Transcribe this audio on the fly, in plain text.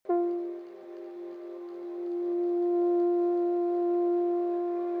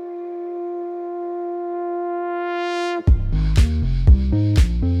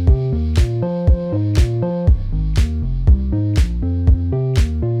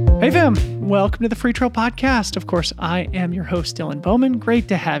Hey fam, welcome to the Free Trail Podcast. Of course, I am your host, Dylan Bowman. Great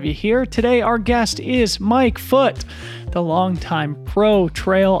to have you here. Today, our guest is Mike Foote, the longtime pro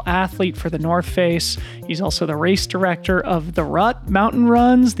trail athlete for the North Face. He's also the race director of the Rut Mountain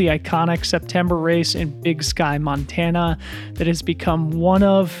Runs, the iconic September race in Big Sky, Montana, that has become one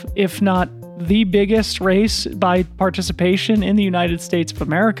of, if not the biggest race by participation in the United States of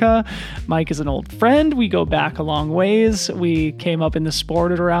America. Mike is an old friend. We go back a long ways. We came up in the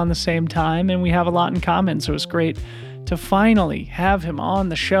sport at around the same time, and we have a lot in common. So it was great to finally have him on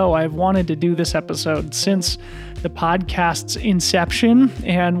the show. I've wanted to do this episode since the podcast's inception,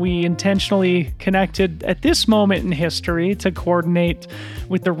 and we intentionally connected at this moment in history to coordinate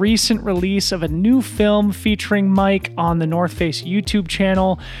with the recent release of a new film featuring Mike on the North Face YouTube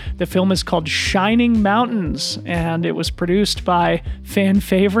channel. The film is called Shining Mountains, and it was produced by fan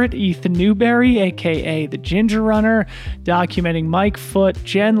favorite Ethan Newberry, aka the Ginger Runner, documenting Mike Foote,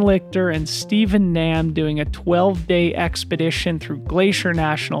 Jen Lichter, and Stephen Nam doing a 12-day expedition through Glacier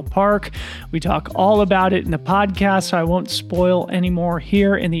National Park. We talk all about it in the podcast, so I won't spoil any more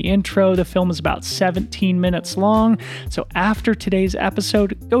here in the intro. The film is about 17 minutes long, so after today's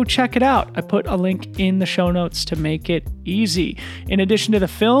episode, go check it out. I put a link in the show notes to make it easy. In addition to the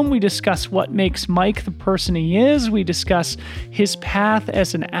film, we discuss what makes Mike the person he is. We discuss his path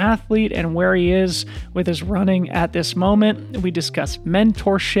as an athlete and where he is with his running at this moment. We discuss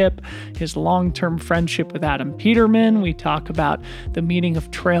mentorship, his long-term friendship with Adam Peterman. We talk about the meaning of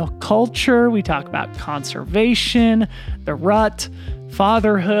trail culture. We talk about conservation, the rut,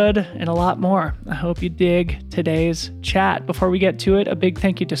 fatherhood, and a lot more. I hope you dig today's chat. Before we get to it, a big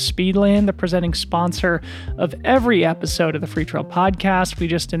thank you to Speedland, the presenting sponsor of every episode of the Free Trail Podcast. We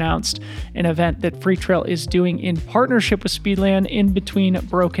just announced an event that Free Trail is doing in partnership with Speedland in between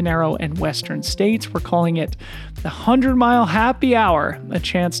Broken Arrow and Western States. We're calling it the 100-Mile Happy Hour, a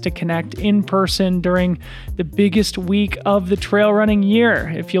chance to connect in person during the biggest week of the trail running year.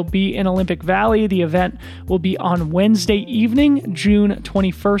 If you'll be in Olympic Valley, the event will be on Wednesday evening, June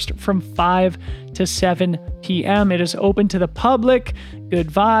 21st from 5 to 7 p.m. It is open to the public, good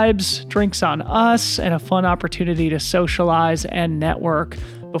vibes, drinks on us, and a fun opportunity to socialize and network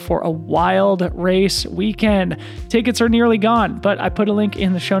before a wild race weekend. Tickets are nearly gone, but I put a link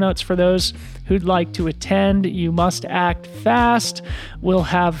in the show notes for those who'd like to attend. You must act fast. We'll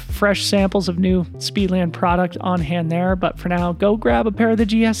have fresh samples of new Speedland product on hand there, but for now, go grab a pair of the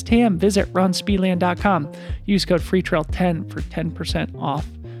GS Tam. Visit runspeedland.com. Use code FREETRAIL10 for 10% off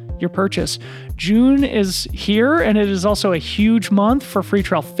your purchase. June is here, and it is also a huge month for Free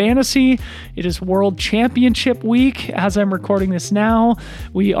Trail Fantasy. It is World Championship Week. As I'm recording this now,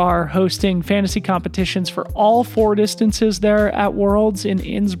 we are hosting fantasy competitions for all 4 distances there at Worlds in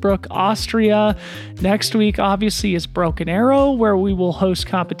Innsbruck, Austria. Next week, obviously, is Broken Arrow, where we will host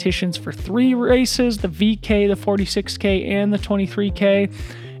competitions for 3 races, the VK, the 46K, and the 23K.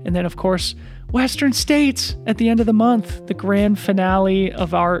 And then, of course, Western States at the end of the month, the grand finale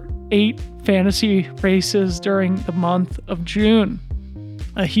of our 8 fantasy races during the month of June.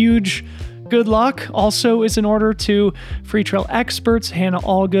 A huge good luck also is in order to Free Trail experts Hannah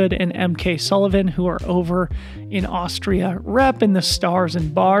Allgood and MK Sullivan, who are over in Austria repping the stars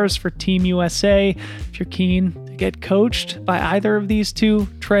and bars for Team USA. If you're keen to get coached by either of these 2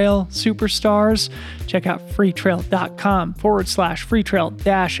 trail superstars, check out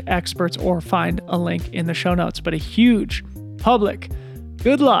freetrail.com/freetrail-experts or find a link in the show notes. But a huge public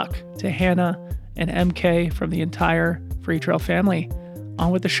good luck to Hannah and MK from the entire Free Trail family.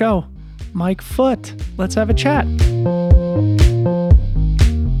 On with the show. Mike Foote. Let's have a chat.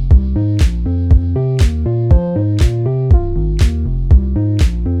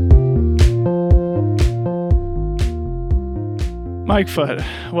 Mike Foote,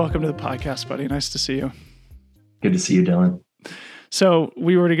 welcome to the podcast, buddy. Nice to see you. Good to see you, Dylan. So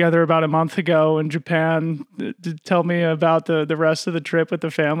we were together about a month ago in Japan. Tell me about the rest of the trip with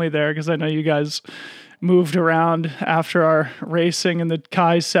the family there, because I know you guys moved around after our racing in the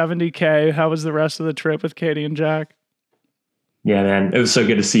Kai 70K. How was the rest of the trip with Katie and Jack? Yeah, man, it was so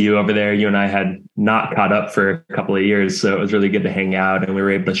good to see you over there. You and I had not caught up for a couple of years, so it was really good to hang out, and we were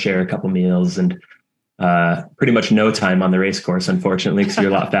able to share a couple meals and pretty much no time on the race course, unfortunately, because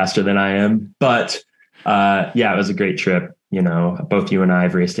you're a lot faster than I am. But yeah, it was a great trip. You know, both you and I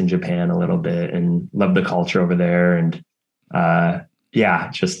have raced in Japan a little bit and loved the culture over there. And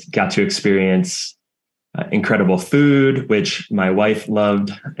yeah, just got to experience incredible food, which my wife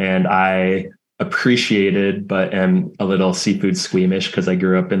loved and I appreciated, but am a little seafood squeamish because I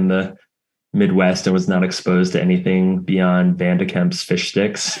grew up in the Midwest and was not exposed to anything beyond Van de Kemp's fish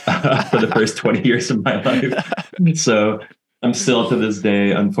sticks for the first 20 years of my life. So I'm still to this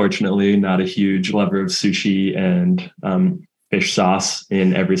day, unfortunately, not a huge lover of sushi and fish sauce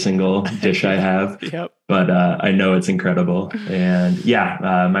in every single dish I have. Yep. But I know it's incredible. And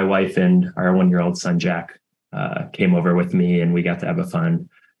yeah, my wife and our 1-year-old son, Jack, came over with me and we got to have a fun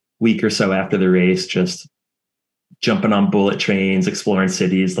week or so after the race, just jumping on bullet trains, exploring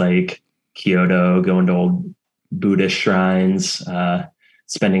cities like Kyoto, going to old Buddhist shrines,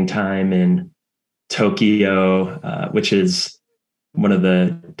 spending time in Tokyo, which is one of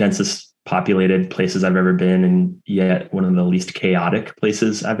the densest populated places I've ever been, and yet one of the least chaotic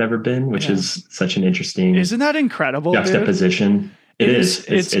places I've ever been, which is such an interesting Isn't that incredible, juxtaposition. Dude? It is.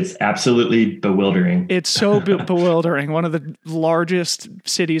 It's absolutely bewildering. It's so bewildering. One of the largest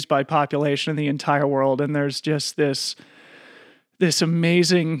cities by population in the entire world, and there's just this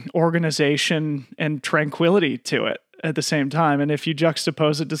amazing organization and tranquility to it at the same time. And if you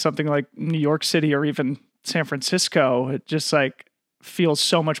juxtapose it to something like New York City or even San Francisco, it just like feels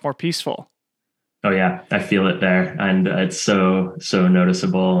so much more peaceful. Oh yeah, I feel it there, and it's so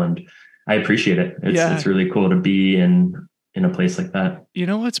noticeable, and I appreciate it. It's really cool to be in a place like that. You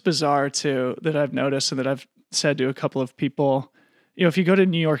know what's bizarre too that I've noticed and that I've said to a couple of people, if you go to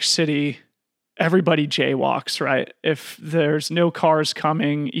New York City, everybody jaywalks, right? If there's no cars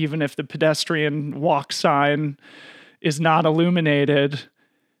coming, even if the pedestrian walk sign is not illuminated,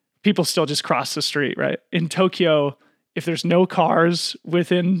 people still just cross the street, right? In Tokyo, if there's no cars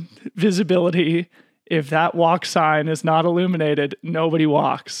within visibility, if that walk sign is not illuminated, nobody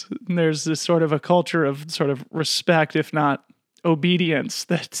walks. And there's this sort of a culture of sort of respect, if not obedience,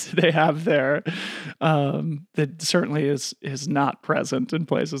 that they have there, that certainly is not present in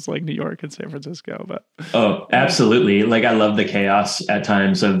places like New York and San Francisco. But absolutely. Like I love the chaos at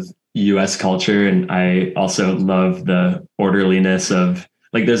times of US culture, and I also love the orderliness of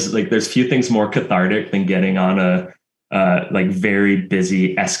there's few things more cathartic than getting on a very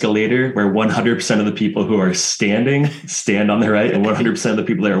busy escalator where 100% of the people who are standing stand on the right and 100% of the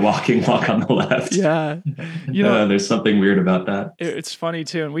people that are walking walk on the left. Yeah. There's something weird about that. It's funny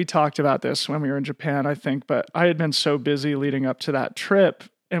too. And we talked about this when we were in Japan, I think, but I had been so busy leading up to that trip.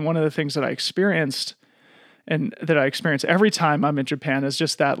 And one of the things that I experienced and that I experience every time I'm in Japan is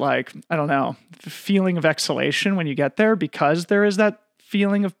just that, feeling of exhalation when you get there, because there is that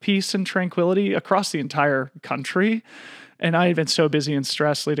feeling of peace and tranquility across the entire country. And I had been so busy and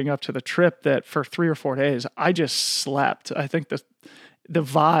stressed leading up to the trip that for 3 or 4 days, I just slept. I think the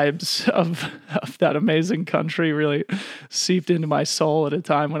vibes of that amazing country really seeped into my soul at a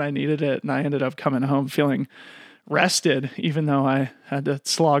time when I needed it. And I ended up coming home feeling rested, even though I had to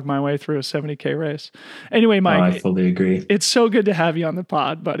slog my way through a 70K race. Anyway, Mike, I fully agree. It's so good to have you on the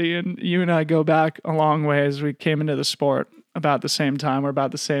pod, buddy. And you and I go back a long ways. We came into the sport about the same time. We're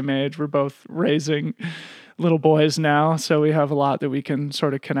about the same age. We're both raising little boys now, so we have a lot that we can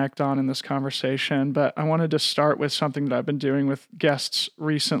sort of connect on in this conversation. But I wanted to start with something that I've been doing with guests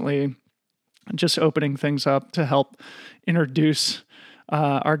recently, just opening things up to help introduce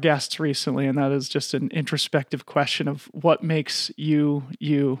our guests recently, and that is just an introspective question of what makes you,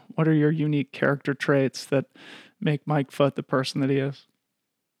 you. What are your unique character traits that make Mike Foote the person that he is?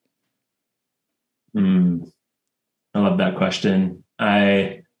 I love that question.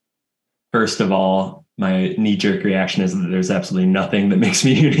 First of all, my knee-jerk reaction is that there's absolutely nothing that makes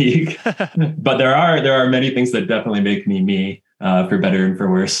me unique, but there are many things that definitely make me, for better and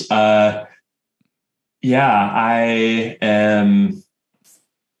for worse. I am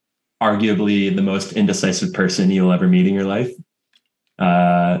arguably the most indecisive person you'll ever meet in your life.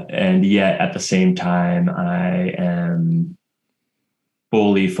 And yet at the same time, I am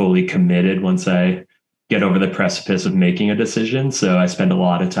fully committed once I get over the precipice of making a decision. So I spend a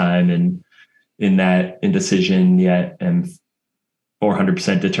lot of time in that indecision, yet am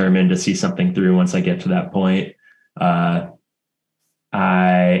 400% determined to see something through once I get to that point. I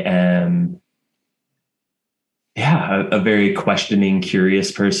am, a very questioning,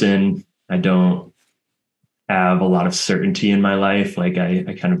 curious person. I don't have a lot of certainty in my life. Like I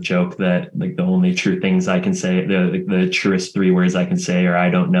kind of joke that like the only true things I can say, the truest 3 words I can say are I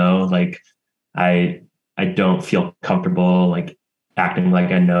don't know. Like I don't feel comfortable like acting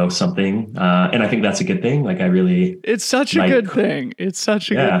like I know something. And I think that's a good thing. Like it's such a good thing. It's such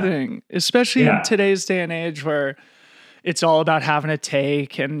a good thing, especially in today's day and age where it's all about having a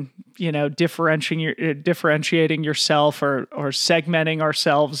take and, differentiating yourself or segmenting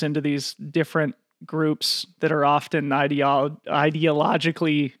ourselves into these different groups that are often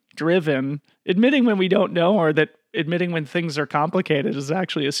ideologically driven, admitting when we don't know or that admitting when things are complicated is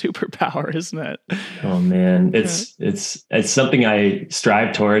actually a superpower, isn't it? Oh man, it's something I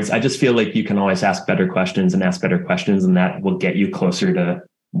strive towards. I just feel like you can always ask better questions, and that will get you closer to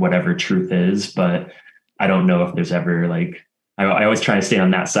whatever truth is. But I don't know if there's ever like, I always try to stay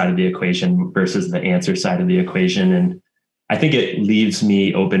on that side of the equation versus the answer side of the equation. And I think it leaves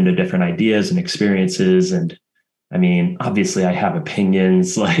me open to different ideas and experiences. And I mean, obviously I have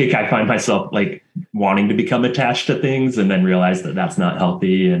opinions. Like I find myself like wanting to become attached to things and then realize that that's not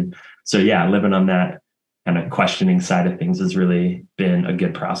healthy. And so, yeah, living on that kind of questioning side of things has really been a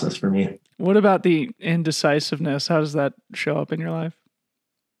good process for me. What about the indecisiveness? How does that show up in your life?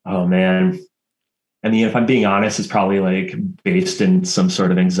 Oh man. I mean, if I'm being honest, it's probably like based in some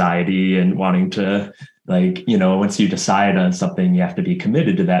sort of anxiety and wanting to like, once you decide on something, you have to be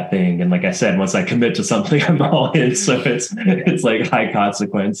committed to that thing. And like I said, once I commit to something, I'm all in. So it's like high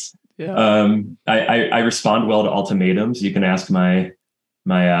consequence. Yeah. I respond well to ultimatums. You can ask my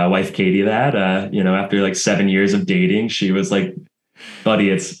wife, Katie, that, after like 7 years of dating, she was like,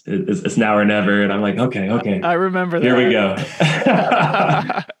 buddy, it's now or never. And I'm like, okay. I remember that. Here we go.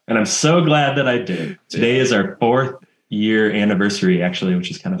 And I'm so glad that I did. Today is our 4th year anniversary, actually, which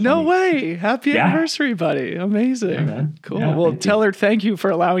is kind of funny. No way. Happy anniversary, buddy. Amazing. Yeah, man. Cool. Yeah, well, tell her thank you for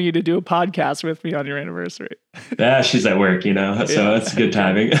allowing you to do a podcast with me on your anniversary. Yeah, she's at work, so it's good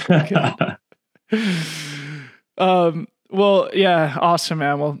timing. Well, yeah, awesome,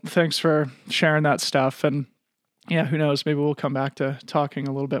 man. Well, thanks for sharing that stuff. And yeah, who knows, maybe we'll come back to talking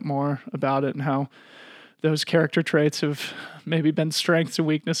a little bit more about it and how those character traits have maybe been strengths and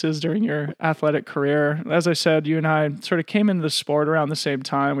weaknesses during your athletic career. As I said, you and I sort of came into the sport around the same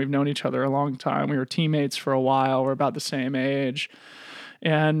time. We've known each other a long time. We were teammates for a while. We're about the same age.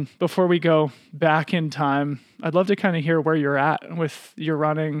 And before we go back in time, I'd love to kind of hear where you're at with your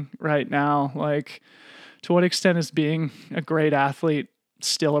running right now. Like, to what extent is being a great athlete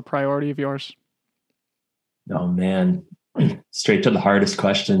still a priority of yours? Oh man, straight to the hardest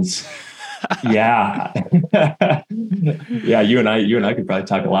questions. Yeah. Yeah. You and I could probably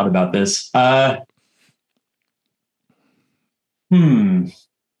talk a lot about this. I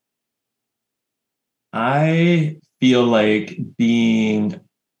feel like being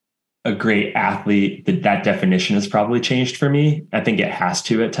a great athlete, that definition has probably changed for me. I think it has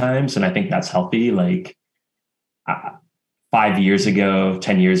to at times. And I think that's healthy. Like 5 years ago,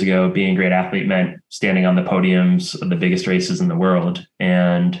 10 years ago, being a great athlete meant standing on the podiums of the biggest races in the world.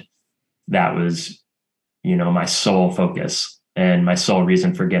 And that was, my sole focus and my sole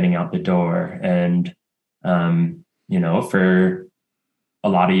reason for getting out the door. And, for a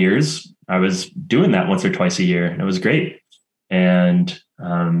lot of years, I was doing that once or twice a year, and it was great. And,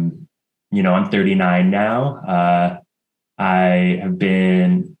 I'm 39 now. I have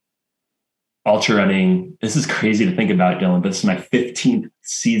been ultra running. This is crazy to think about, Dylan, but this is my 15th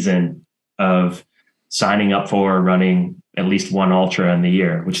season of signing up for running at least one ultra in the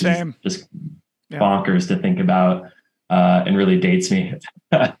year, which is just bonkers to think about, and really dates me.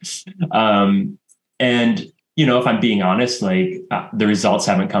 And, if I'm being honest, like the results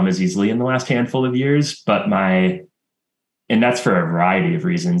haven't come as easily in the last handful of years, but and that's for a variety of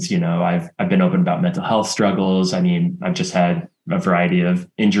reasons. I've been open about mental health struggles. I mean, I've just had a variety of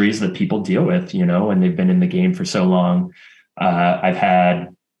injuries that people deal with, when they've been in the game for so long. I've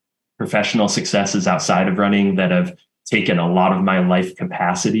had professional successes outside of running that have taken a lot of my life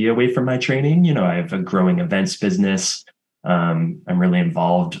capacity away from my training. I have a growing events business. I'm really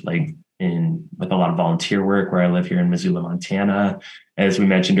involved with a lot of volunteer work where I live here in Missoula, Montana. As we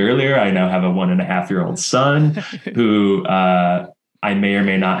mentioned earlier, I now have a 1.5-year-old son who I may or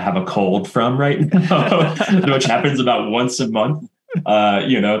may not have a cold from right now, which happens about once a month.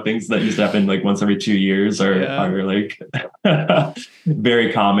 Things that used to happen like once every 2 years are like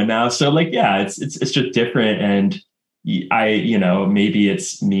very common now. So it's just different. And maybe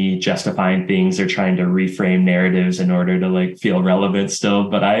it's me justifying things or trying to reframe narratives in order to feel relevant still.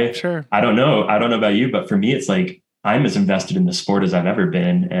 But I don't know. I don't know about you, but for me, it's like I'm as invested in the sport as I've ever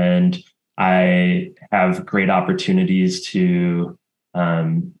been. And I have great opportunities to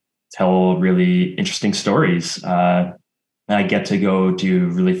tell really interesting stories. I get to go do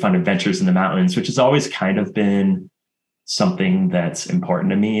really fun adventures in the mountains, which has always kind of been something that's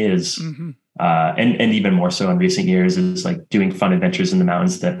important to me is, and even more so in recent years, is like doing fun adventures in the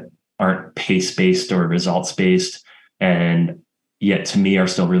mountains that aren't pace-based or results-based, and yet to me are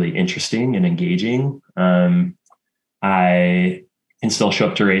still really interesting and engaging. I can still show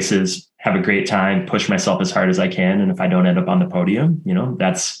up to races, have a great time, push myself as hard as I can. And if I don't end up on the podium,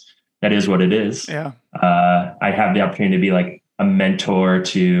 that is what it is. Yeah. I have the opportunity to be like a mentor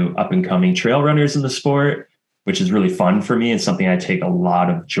to up and coming trail runners in the sport. which is really fun for me and something I take a lot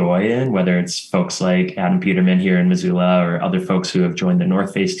of joy in, whether it's folks like Adam Peterman here in Missoula or other folks who have joined the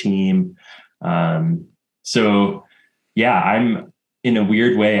North Face team. So yeah, I'm in a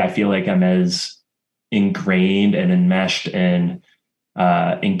weird way, I feel like I'm as ingrained and enmeshed and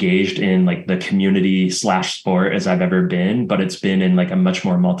engaged in like the community / sport as I've ever been, but it's been in like a much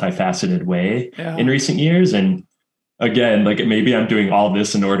more multifaceted way in recent years. And again, like maybe I'm doing all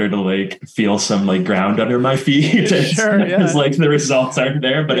this in order to like feel some like ground under my feet. Because like the results aren't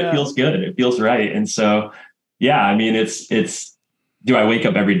there, but it feels good. It feels right. And so, yeah, I mean, it's, do I wake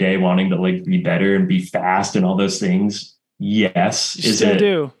up every day wanting to like be better and be fast and all those things? Yes. Is it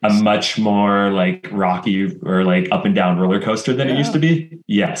a much more like rocky or like up and down roller coaster than it used to be?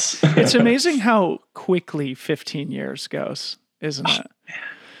 Yes. It's amazing how quickly 15 years goes, isn't it?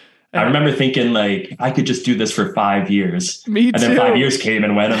 I remember thinking like, I could just do this for 5 years. Me too. And then 5 years came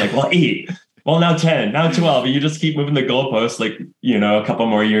and went. I'm like, well, 8, well, now 10, now 12. And you just keep moving the goalposts, like, you know, a couple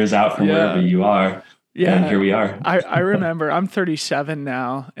more years out from wherever you are. Yeah. And here we are. I remember I'm 37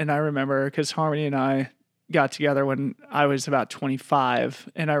 now. And I remember because Harmony and I got together when I was about 25.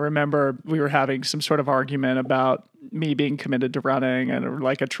 And I remember we were having some sort of argument about me being committed to running and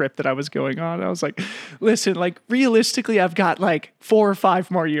like a trip that I was going on. I was like, listen, like realistically, I've got like 4 or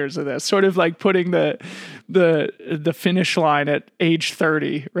 5 more years of this, sort of like putting the finish line at age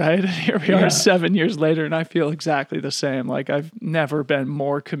 30, right? And here we are 7 years later, and I feel exactly the same. Like I've never been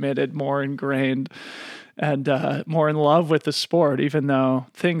more committed, more ingrained, and more in love with the sport, even though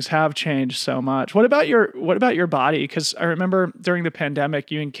things have changed so much. What about your body? Because I remember during the pandemic,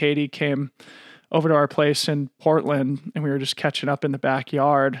 you and Katie came over to our place in Portland, and we were just catching up in the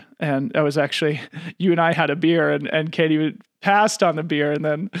backyard. And that was actually, you and I had a beer, and Katie passed on the beer and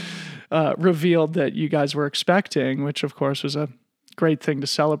then revealed that you guys were expecting, which of course was a great thing to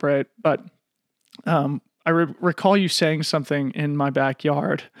celebrate. But I recall you saying something in my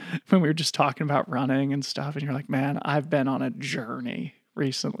backyard when we were just talking about running and stuff. And you're like, man, I've been on a journey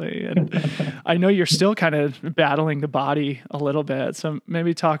recently. And I know you're still kind of battling the body a little bit. So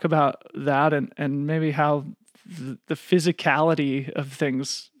maybe talk about that and maybe how the physicality of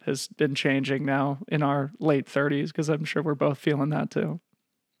things has been changing now in our late 30s, because I'm sure we're both feeling that too.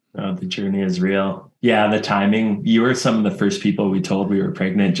 Oh, the journey is real. Yeah, the timing. You were some of the first people we told we were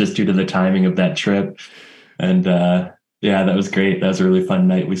pregnant just due to the timing of that trip. And yeah, that was great. That was a really fun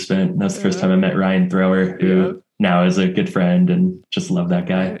night we spent. That was the first time I met Ryan Thrower, who now is a good friend, and just love that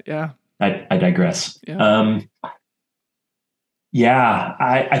guy. Yeah. I digress. Yeah.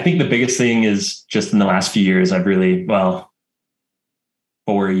 I think the biggest thing is just in the last few years,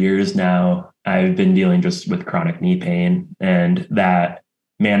 4 years now, I've been dealing just with chronic knee pain, and that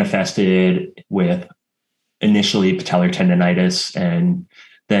manifested with initially patellar tendonitis and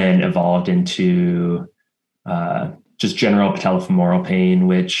then evolved into just general patellofemoral pain,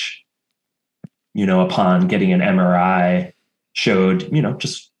 which, you know, upon getting an MRI showed, you know,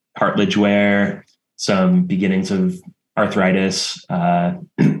 just cartilage wear, some beginnings of arthritis,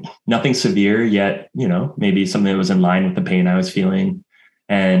 nothing severe yet, you know, maybe something that was in line with the pain I was feeling.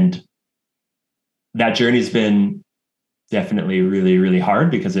 And that journey's been definitely really, really hard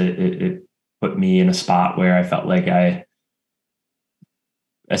because it put me in a spot where I felt like I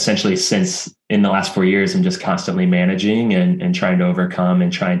essentially, since in the last 4 years, I'm just constantly managing and trying to overcome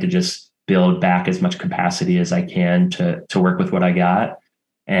and trying to just build back as much capacity as I can to work with what I got.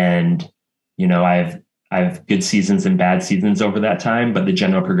 And, you know, I've good seasons and bad seasons over that time, but the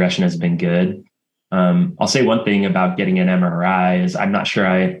general progression has been good. I'll say one thing about getting an MRI is I'm not sure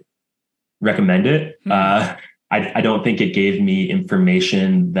I recommend it. I don't think it gave me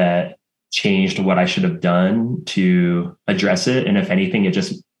information that changed what I should have done to address it. And if anything, it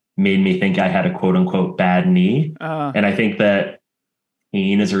just made me think I had a quote unquote bad knee. And I think that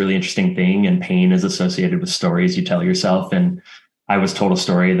pain is a really interesting thing, and pain is associated with stories you tell yourself. And I was told a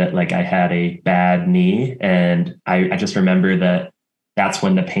story that like I had a bad knee, and I just remember that that's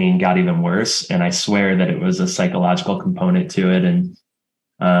when the pain got even worse. And I swear that it was a psychological component to it. And,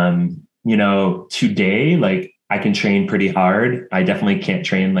 you know, today, like I can train pretty hard. I definitely can't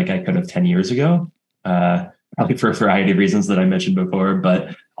train like I could have 10 years ago, probably for a variety of reasons that I mentioned before,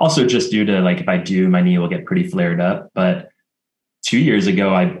 but also just due to like, if I do, my knee will get pretty flared up. But 2 years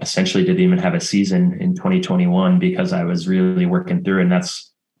ago, I essentially didn't even have a season in 2021 because I was really working through. And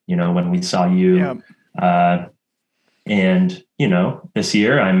that's, you know, when we saw you. And, you know, this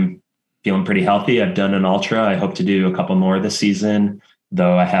year I'm feeling pretty healthy. I've done an ultra. I hope to do a couple more this season,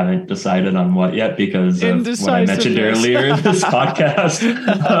 though I haven't decided on what yet because of what I mentioned earlier in this podcast.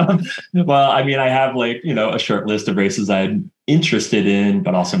 Well, I mean, I have like, you know, a short list of races I'm interested in,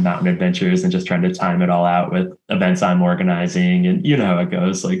 but also mountain adventures and just trying to time it all out with events I'm organizing. And you know how it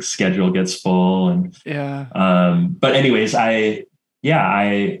goes, like schedule gets full. And Yeah. but anyways, I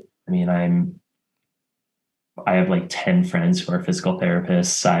have like 10 friends who are physical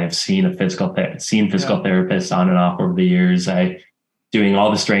therapists. I've seen physical therapists on and off over the years. Doing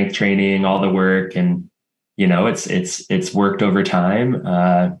all the strength training, all the work, and it's worked over time.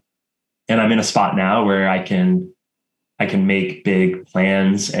 And I'm in a spot now where I can make big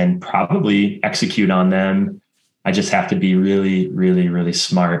plans and probably execute on them. I just have to be really, really, really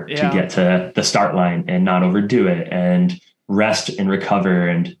smart to get to the start line and not overdo it and rest and recover.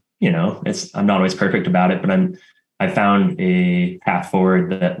 And, I'm not always perfect about it, but I found a path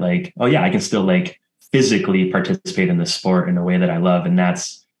forward that like, oh yeah, I can still like physically participate in the sport in a way that I love. And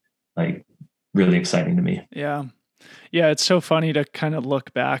that's like really exciting to me. Yeah. Yeah. It's so funny to kind of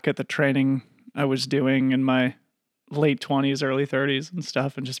look back at the training I was doing in my late 20s, early 30s and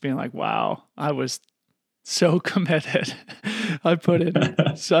stuff, and just being like, wow, I was so committed. I put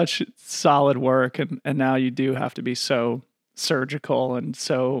in such solid work. And now you do have to be so surgical and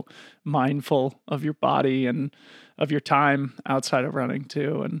so mindful of your body and of your time outside of running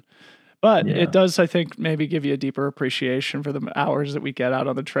too. But it does, I think, maybe give you a deeper appreciation for the hours that we get out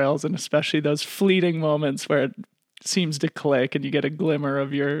on the trails, and especially those fleeting moments where it seems to click and you get a glimmer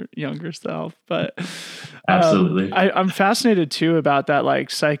of your younger self. But absolutely. I'm fascinated too about that like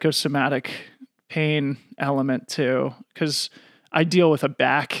psychosomatic pain element too, because I deal with a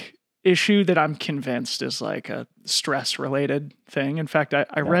back issue that I'm convinced is like a stress related thing. In fact,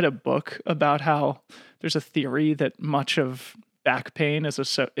 I read a book about how there's a theory that much of back pain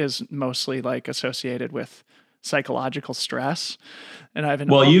is mostly like associated with psychological stress. And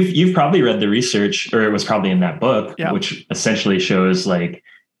you've probably read the research, or it was probably in that book, which essentially shows like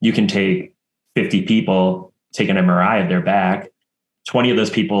you can take 50 people, take an MRI of their back. 20 of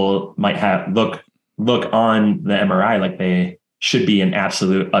those people might have look on the MRI like they should be in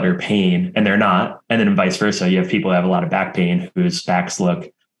absolute utter pain, and they're not. And then vice versa. You have people who have a lot of back pain whose backs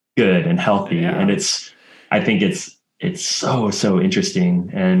look good and healthy. Yeah. And I think it's so interesting.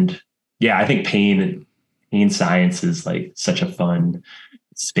 And yeah, I think pain science is like such a fun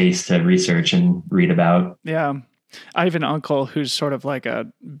space to research and read about. Yeah. I have an uncle who's sort of like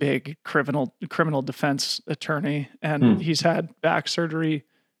a big criminal defense attorney, and he's had back surgery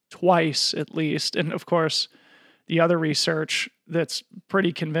twice at least. And of course, the other research that's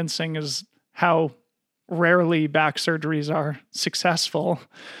pretty convincing is how rarely back surgeries are successful.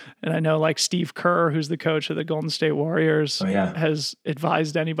 And I know like Steve Kerr, who's the coach of the Golden State Warriors, has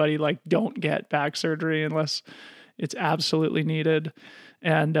advised anybody like don't get back surgery unless it's absolutely needed.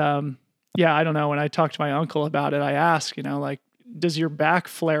 And I don't know. When I talked to my uncle about it, I asked, like, does your back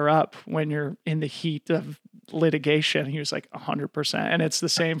flare up when you're in the heat of litigation? He was like 100%. And it's the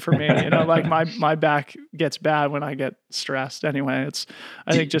same for me. Like my back gets bad when I get stressed anyway.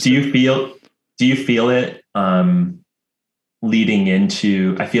 Do you feel it leading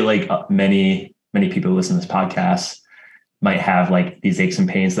into, I feel like many people who listen to this podcast might have like these aches and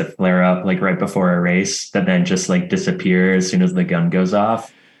pains that flare up like right before a race that then just like disappear as soon as the gun goes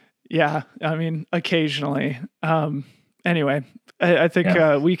off. Yeah. I mean, occasionally. Anyway, I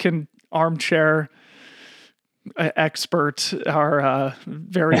think we can armchair expert our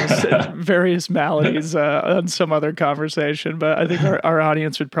various maladies on some other conversation. But I think our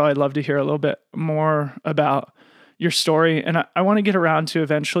audience would probably love to hear a little bit more about your story. And I want to get around to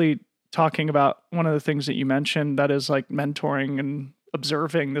eventually talking about one of the things that you mentioned, that is like mentoring and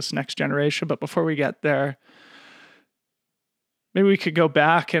observing this next generation. But before we get there, maybe we could go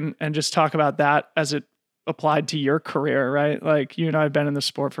back and just talk about that as it applied to your career, right? Like you and I have been in the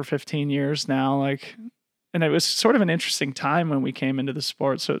sport for 15 years now, and it was sort of an interesting time when we came into the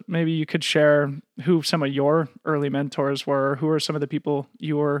sport. So maybe you could share who some of your early mentors were, who are some of the people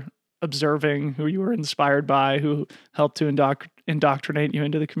you were observing, who you were inspired by, who helped to indoctrinate you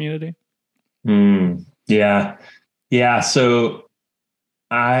into the community. Yeah. So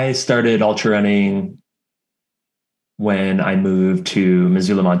I started ultra running when I moved to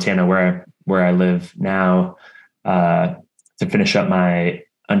Missoula, Montana, where I live now, to finish up my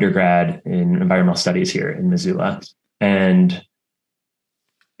undergrad in environmental studies here in Missoula. And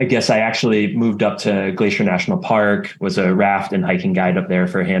I guess I actually moved up to Glacier National Park, was a raft and hiking guide up there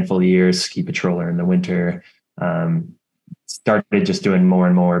for a handful of years, ski patroller in the winter. Started just doing more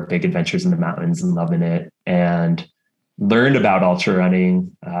and more big adventures in the mountains and loving it, and learned about ultra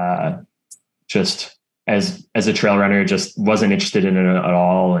running just as a trail runner, just wasn't interested in it at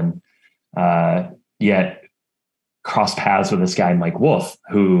all. And yet crossed paths with this guy, Mike Wolf,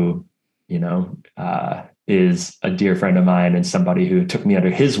 who, is is a dear friend of mine and somebody who took me under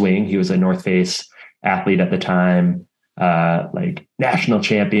his wing. He was a North Face athlete at the time, like national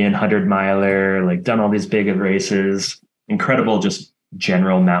champion, 100-miler, like done all these big races, incredible, just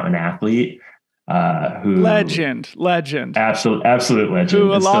general mountain athlete. Who legend, absolute legend.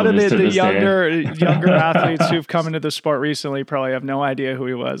 Who a lot of the younger athletes who've come into the sport recently probably have no idea who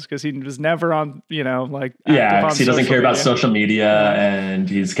he was, because he was never on, you know, like because he doesn't care about social media, and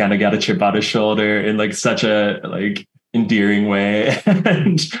he's kind of got a chip on his shoulder in like such a like endearing way,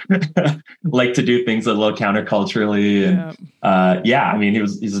 and like to do things a little counterculturally. And I mean,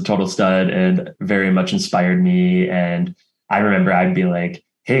 he's a total stud and very much inspired me. And I remember I'd be like,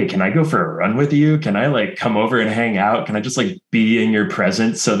 hey, can I go for a run with you? Can I like come over and hang out? Can I just like be in your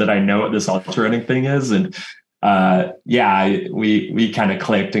presence so that I know what this ultra running thing is? And we kind of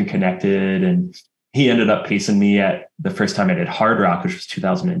clicked and connected, and he ended up pacing me at the first time I did Hard Rock, which was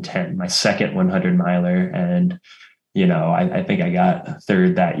 2010, my second 100-miler. And, you know, I think I got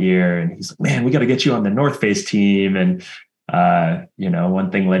third that year, and he's like, man, we got to get you on the North Face team. And, you know, one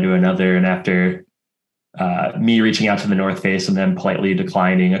thing led to another. And after me reaching out to the North Face and then politely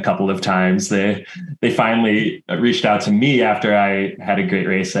declining a couple of times, they finally reached out to me after I had a great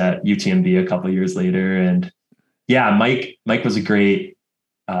race at UTMB a couple of years later. And Mike was a great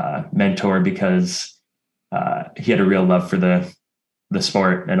mentor, because he had a real love for the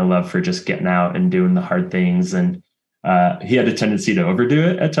sport and a love for just getting out and doing the hard things. And he had a tendency to overdo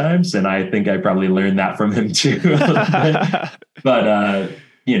it at times, and I think I probably learned that from him too a little bit. But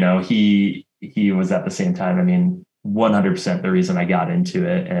you know, he was at the same time, I mean, 100% the reason I got into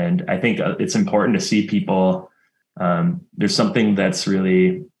it. And I think it's important to see people. There's something that's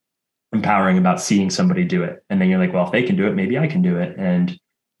really empowering about seeing somebody do it. And then you're like, well, if they can do it, maybe I can do it. And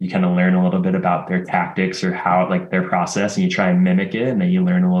you kind of learn a little bit about their tactics or how, like, their process, and you try and mimic it. And then you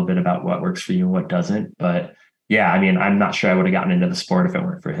learn a little bit about what works for you and what doesn't. But yeah, I mean, I'm not sure I would have gotten into the sport if it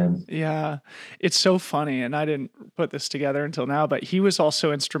weren't for him. Yeah, it's so funny. And I didn't put this together until now, but he was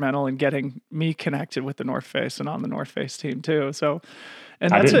also instrumental in getting me connected with the North Face and on the North Face team too. So, and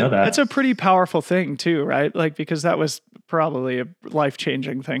that's a pretty powerful thing too, right? Like, because that was probably a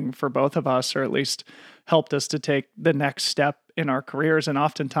life-changing thing for both of us, or at least helped us to take the next step in our careers. And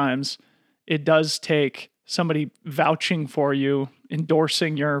oftentimes it does take somebody vouching for you,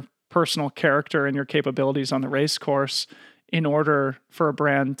 endorsing your personal character and your capabilities on the race course in order for a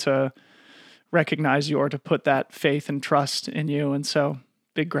brand to recognize you or to put that faith and trust in you. And so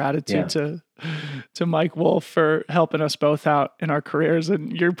big gratitude to Mike Wolf for helping us both out in our careers.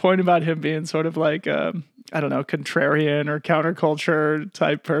 And your point about him being sort of like, I don't know, contrarian or counterculture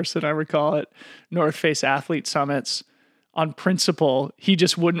type person, I recall at North Face athlete summits, on principle, he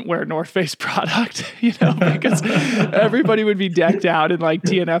just wouldn't wear North Face product, you know, because everybody would be decked out in like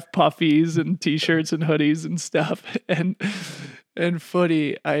TNF puffies and t-shirts and hoodies and stuff. And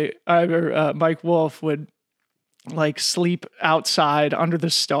Foote, Mike Wolf would like sleep outside under the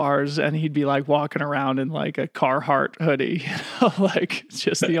stars, and he'd be like walking around in like a Carhartt hoodie, you know, like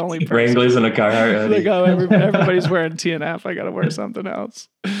just the only person. Wranglers in a Carhartt hoodie. Like, oh, everybody's wearing TNF. I got to wear something else.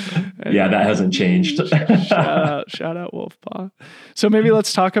 And, yeah, that hasn't changed. shout out Wolfpaw. So maybe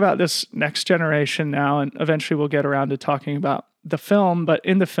let's talk about this next generation now, and eventually we'll get around to talking about the film. But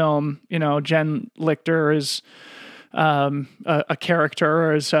in the film, you know, Jen Lichter is a character,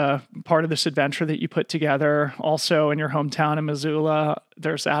 or is part of this adventure that you put together. Also in your hometown in Missoula,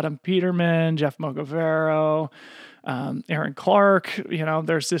 there's Adam Peterman, Jeff Mogavero, Aaron Clark. You know,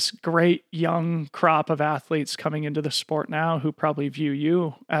 there's this great young crop of athletes coming into the sport now who probably view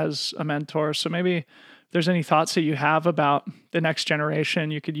you as a mentor. So maybe if there's any thoughts that you have about the next generation,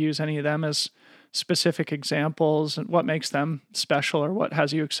 you could use any of them as specific examples, and what makes them special, or what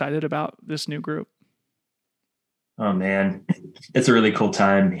has you excited about this new group. Oh man, it's a really cool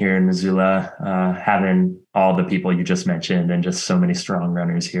time here in Missoula, having all the people you just mentioned and just so many strong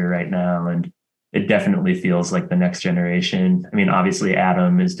runners here right now. And it definitely feels like the next generation. I mean, obviously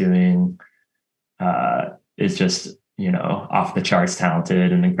Adam is just, you know, off the charts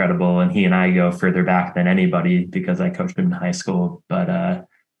talented and incredible. And he and I go further back than anybody because I coached him in high school. But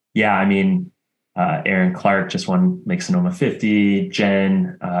yeah, I mean, Aaron Clark just won Lake Sonoma 50.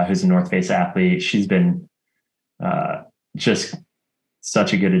 Jen, who's a North Face athlete, she's been just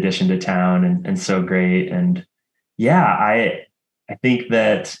such a good addition to town and so great. And yeah, I think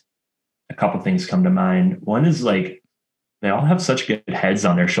that a couple things come to mind. One is like, they all have such good heads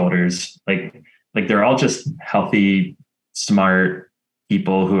on their shoulders. Like they're all just healthy, smart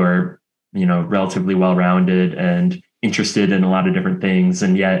people who are, you know, relatively well-rounded and interested in a lot of different things.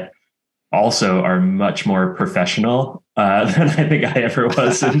 And yet also are much more professional than I think I ever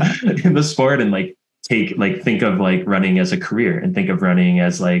was in the sport. And like, think of like running as a career and think of running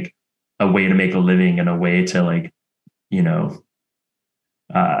as like a way to make a living and a way to like, you know,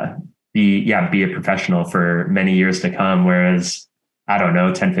 be a professional for many years to come. Whereas I don't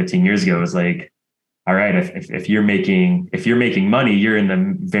know, 10, 15 years ago, it was like, all right, if you're making money, you're in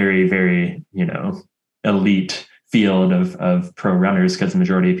the very, very, elite field of pro runners, because the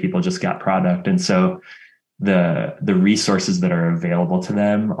majority of people just got product. And so the resources that are available to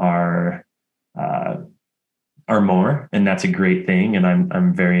them are more, and that's a great thing. And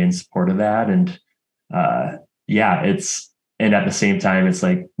I'm very in support of that. And and at the same time, it's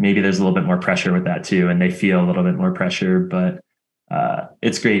like maybe there's a little bit more pressure with that too, and they feel a little bit more pressure, but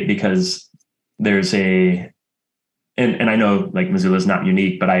it's great because there's and I know like Missoula is not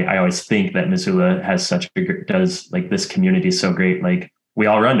unique, but I always think that Missoula has does like this community so great. Like we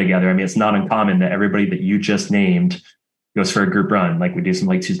all run together. I mean, it's not uncommon that everybody that you just named goes for a group run. Like we do some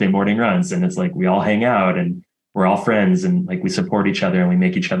like Tuesday morning runs, and it's like we all hang out and we're all friends, and like we support each other and we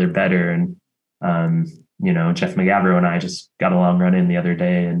make each other better. And Jeff McGavro and I just got along running the other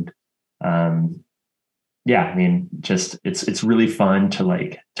day, and I mean, just it's really fun to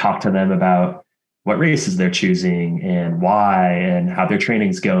like talk to them about what races they're choosing and why and how their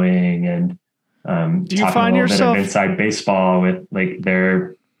training's going, and do you find yourself bit of inside baseball with like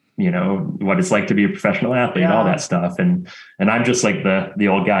their what it's like to be a professional athlete, all that stuff. And I'm just like the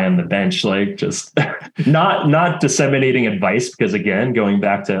old guy on the bench, like just not disseminating advice, because again, going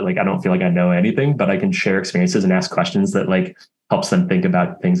back to like, I don't feel like I know anything, but I can share experiences and ask questions that like helps them think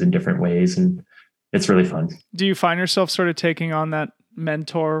about things in different ways. And it's really fun. Do you find yourself sort of taking on that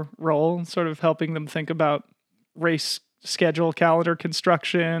mentor role, sort of helping them think about race schedule, calendar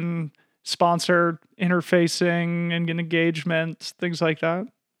construction, sponsor interfacing and engagement, things like that?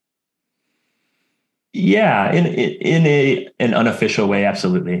 Yeah, in an unofficial way,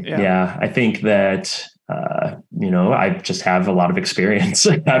 absolutely. Yeah, I think that I just have a lot of experience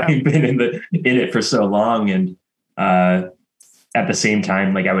having been in it for so long, and at the same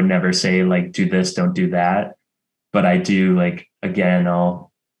time, like I would never say like do this, don't do that, but I do like again,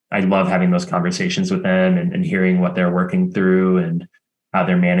 I love having those conversations with them and hearing what they're working through and how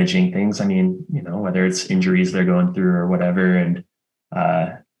they're managing things. I mean, whether it's injuries they're going through or whatever, and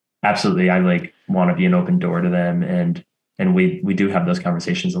absolutely, I like want to be an open door to them, and we do have those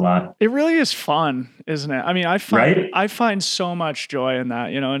conversations a lot. It really is fun, isn't it? I mean, I find so much joy in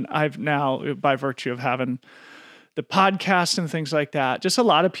that, and I've now, by virtue of having the podcast and things like that, just a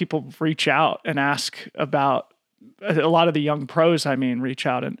lot of people reach out and ask about, a lot of the young pros, reach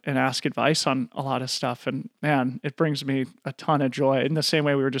out and ask advice on a lot of stuff. And man, it brings me a ton of joy, in the same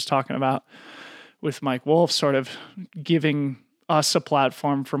way we were just talking about with Mike Wolf, sort of giving us a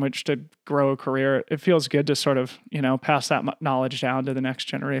platform from which to grow a career. It feels good to sort of, pass that knowledge down to the next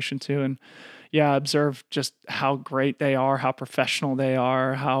generation too. And observe just how great they are, how professional they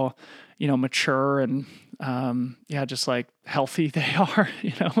are, how, mature and, just like healthy they are,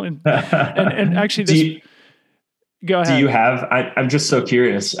 and actually go ahead. Do you have, I'm just so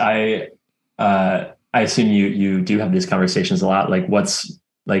curious. I assume you do have these conversations a lot. Like what's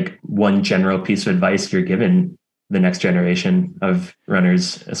like one general piece of advice you're given the next generation of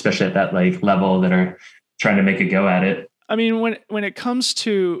runners, especially at that like level that are trying to make a go at it? I mean, when it comes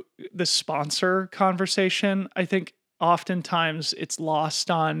to the sponsor conversation, I think oftentimes it's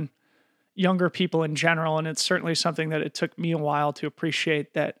lost on younger people in general. And it's certainly something that it took me a while to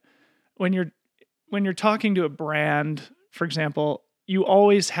appreciate, that when you're talking to a brand, for example, you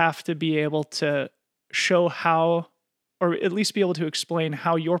always have to be able to show how, or at least be able to explain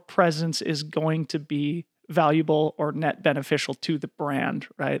how your presence is going to be valuable or net beneficial to the brand,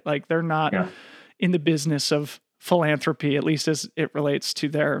 right? Like they're not in the business of philanthropy, at least as it relates to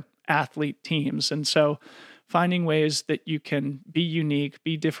their athlete teams. And so finding ways that you can be unique,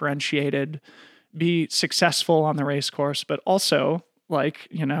 be differentiated, be successful on the race course, but also like,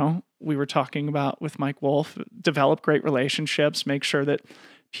 we were talking about with Mike Wolf, develop great relationships, make sure that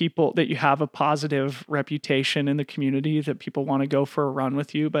you have a positive reputation in the community, that people want to go for a run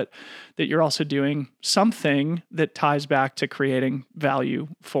with you, but that you're also doing something that ties back to creating value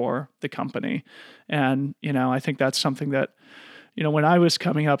for the company. And, I think that's something that, when I was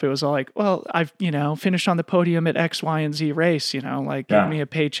coming up, it was all like, well, I've, finished on the podium at X, Y, and Z race, give me a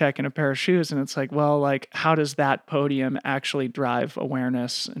paycheck and a pair of shoes. And it's like, well, like, how does that podium actually drive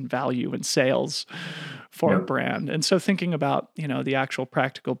awareness and value and sales for a brand? And so thinking about, the actual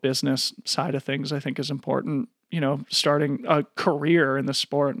practical business side of things, I think is important, starting a career in the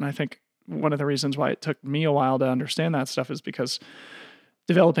sport. And I think one of the reasons why it took me a while to understand that stuff is because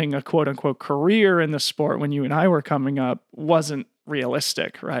developing a quote unquote career in the sport when you and I were coming up wasn't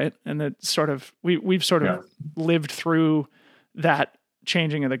realistic, right? And that sort of, we've sort of lived through that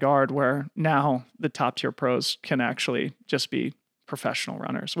changing of the guard where now the top tier pros can actually just be professional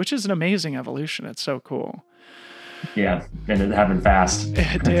runners, which is an amazing evolution. It's so cool. Yeah. And it happened fast.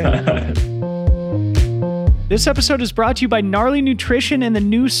 It did. This episode is brought to you by Gnarly Nutrition and the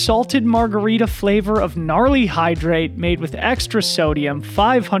new salted margarita flavor of Gnarly Hydrate, made with extra sodium,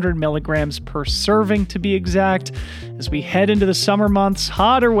 500 milligrams per serving to be exact. As we head into the summer months,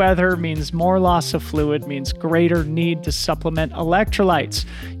 hotter weather means more loss of fluid, means greater need to supplement electrolytes.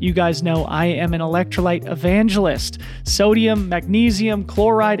 You guys know I am an electrolyte evangelist. Sodium, magnesium,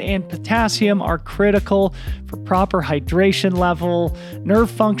 chloride, and potassium are critical for proper hydration level, nerve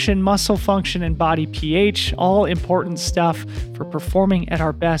function, muscle function, and body pH. All important stuff for performing at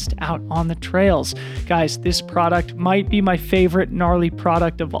our best out on the trails. Guys, this product might be my favorite Gnarly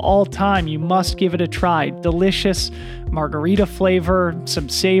product of all time. You must give it a try. Delicious margarita flavor, some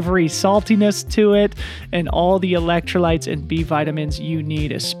savory saltiness to it, and all the electrolytes and B vitamins you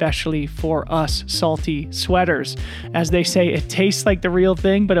need, especially for us salty sweaters. As they say, it tastes like the real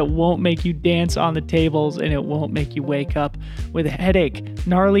thing, but it won't make you dance on the tables and it won't make you wake up with a headache.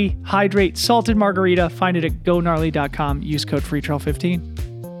 Gnarly Hydrate Salted Margarita. Find it at gognarly.com. Use code FreeTrail15.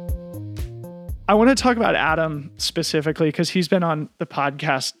 I want to talk about Adam specifically because he's been on the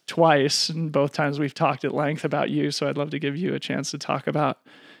podcast twice, and both times we've talked at length about you. So I'd love to give you a chance to talk about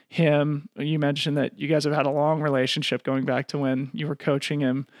him. You mentioned that you guys have had a long relationship going back to when you were coaching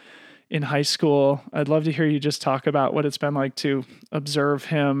him in high school. I'd love to hear you just talk about what it's been like to observe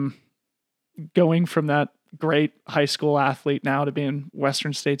him going from that great high school athlete now to being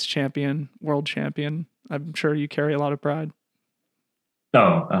Western States champion, world champion. I'm sure you carry a lot of pride.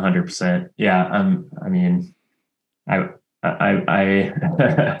 Oh, 100%. Yeah. I mean, I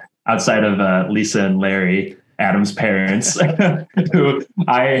outside of Lisa and Larry, Adam's parents, who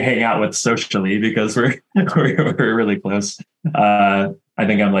I hang out with socially because we're really close. I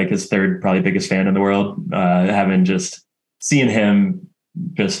think I'm like his third, probably biggest fan in the world. Having just seen him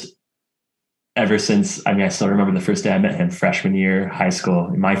just ever since. I mean, I still remember the first day I met him, freshman year, high school.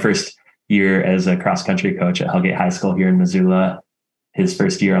 My first year as a cross country coach at Hellgate High School here in Missoula. His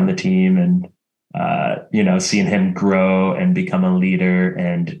first year on the team, and seeing him grow and become a leader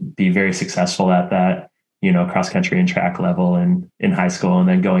and be very successful at that, cross country and track level and in high school, and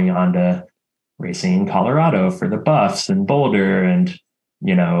then going on to racing in Colorado for the Buffs and Boulder, and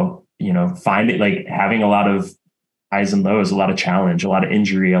finding, like, having a lot of highs and lows, a lot of challenge, a lot of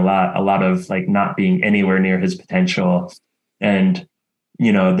injury, a lot of like not being anywhere near his potential. And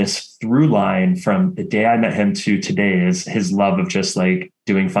this through line from the day I met him to today is his love of just like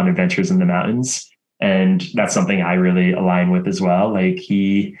doing fun adventures in the mountains. And that's something I really align with as well. Like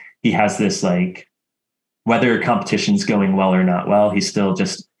he has this, like, whether competition's going well or not well, he still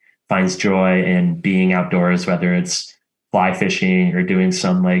just finds joy in being outdoors, whether it's fly fishing or doing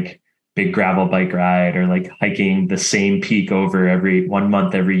some like big gravel bike ride or like hiking the same peak over every 1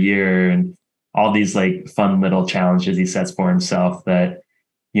 month every year, and all these like fun little challenges he sets for himself that,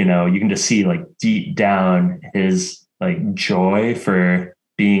 you can just see like deep down his like joy for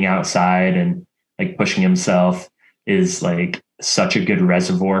being outside and like pushing himself is like such a good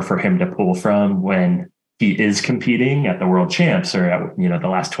reservoir for him to pull from when he is competing at the world champs or at, the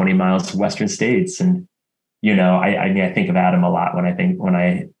last 20 miles to Western States. And, I think of Adam a lot when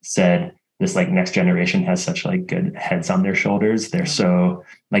I said this, like, next generation has such like good heads on their shoulders. They're so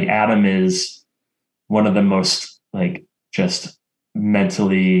like, Adam is one of the most like just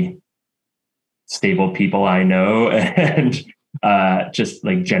mentally stable people I know, and just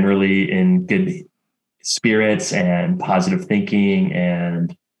like generally in good spirits and positive thinking,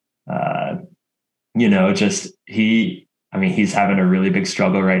 and he's having a really big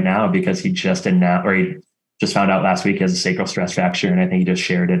struggle right now because he just found out last week he has a sacral stress fracture, and I think he just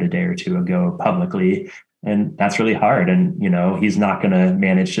shared it a day or two ago publicly, and that's really hard. And he's not going to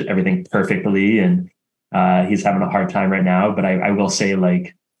manage everything perfectly, and he's having a hard time right now. But I will say,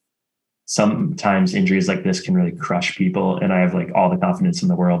 like, sometimes injuries like this can really crush people. And I have like all the confidence in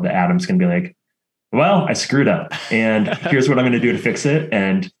the world that Adam's going to be like, well, I screwed up and here's what I'm going to do to fix it.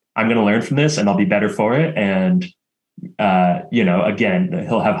 And I'm going to learn from this and I'll be better for it. And, again,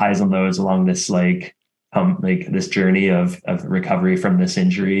 he'll have highs and lows along this, like this journey of recovery from this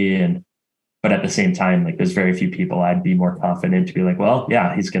injury. But at the same time, like, there's very few people I'd be more confident to be like, well,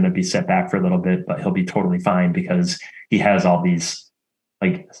 yeah, he's going to be set back for a little bit, but he'll be totally fine because he has all these,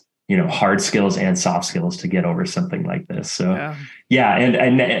 like, hard skills and soft skills to get over something like this. So yeah.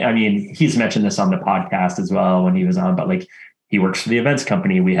 And I mean, he's mentioned this on the podcast as well when he was on, but like, he works for the events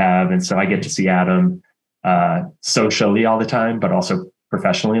company we have. And so I get to see Adam socially all the time, but also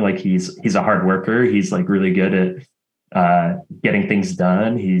professionally. Like he's a hard worker. He's like really good at getting things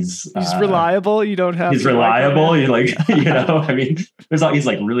done. He's reliable. You don't have he's to reliable. You like, Yeah. I mean, he's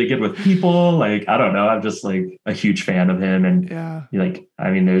like really good with people. Like, I don't know. I'm just like a huge fan of him. And Yeah. like,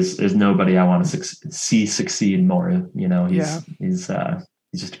 I mean, there's nobody I want to see succeed more. Yeah. He's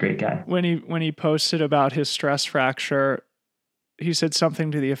just a great guy. When he posted about his stress fracture, he said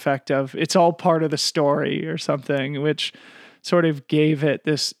something to the effect of, "It's all part of the story," or something, which sort of gave it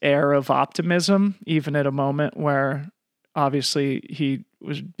this air of optimism, even at a moment where obviously he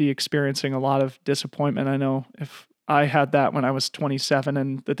would be experiencing a lot of disappointment. I know if I had that when I was 27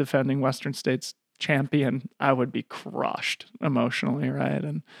 and the defending Western States champion, I would be crushed emotionally, right?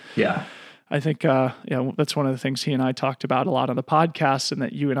 And Yeah. I think that's one of the things he and I talked about a lot on the podcast, and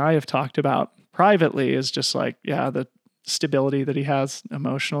that you and I have talked about privately, is just like, the stability that he has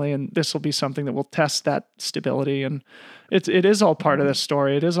emotionally. And this will be something that will test that stability. And it is all part of the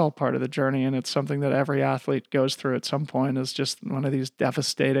story. It is all part of the journey. And it's something that every athlete goes through at some point, is just one of these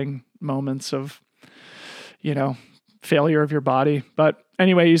devastating moments of, failure of your body. But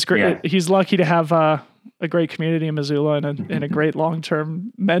anyway, he's great. Yeah. He's lucky to have a great community in Missoula and a great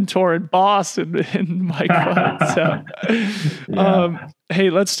long-term mentor and boss in Mike Foote. So, hey,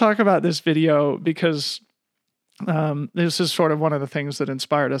 let's talk about this video, because this is sort of one of the things that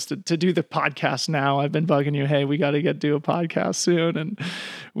inspired us to do the podcast now. I've been bugging you, hey, we got to do a podcast soon. And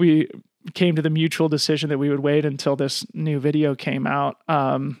we came to the mutual decision that we would wait until this new video came out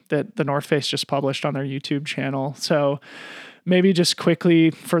that the North Face just published on their YouTube channel. So maybe just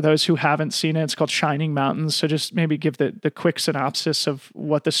quickly, for those who haven't seen it, it's called Shining Mountains. So just maybe give the quick synopsis of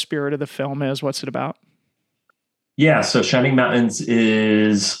what the spirit of the film is. What's it about? Yeah. So Shining Mountains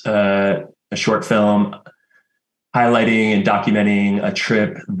is a short film highlighting and documenting a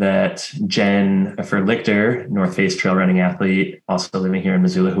trip that Jennifer Lichter, North Face trail running athlete, also living here in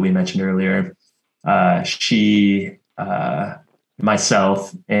Missoula, who we mentioned earlier, she,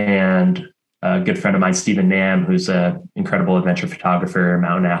 myself, and a good friend of mine, Stephen Nam, who's an incredible adventure photographer,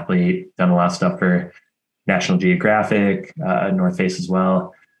 mountain athlete, done a lot of stuff for National Geographic, North Face as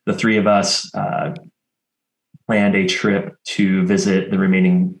well. The three of us planned a trip to visit the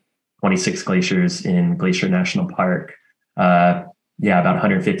remaining 26 glaciers in Glacier National Park. About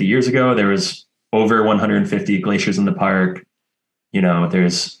 150 years ago, there was over 150 glaciers in the park.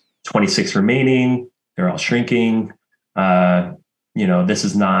 There's 26 remaining. They're all shrinking. This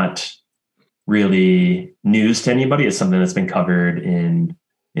is not really news to anybody. It's something that's been covered in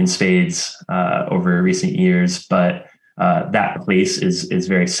spades over recent years. But that place is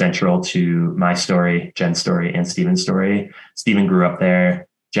very central to my story, Jen's story, and Stephen's story. Stephen grew up there.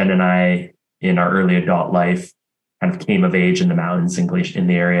 Jen and I, in our early adult life, kind of came of age in the mountains in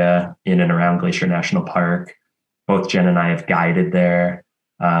the area, in and around Glacier National Park. Both Jen and I have guided there.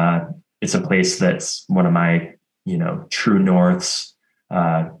 It's a place that's one of my, true norths.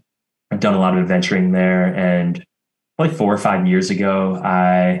 I've done a lot of adventuring there, and like 4 or 5 years ago,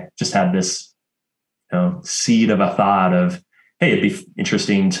 I just had this, seed of a thought of, hey, it'd be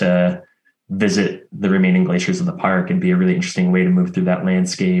interesting to visit the remaining glaciers of the park and be a really interesting way to move through that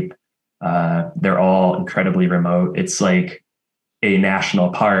landscape. They're all incredibly remote. It's like a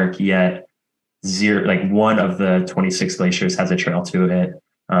national park, yet one of the 26 glaciers has a trail to it.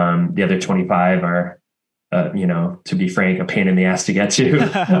 The other 25 are, to be frank, a pain in the ass to get to.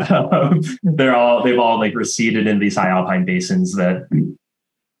 They've all like receded in these high alpine basins that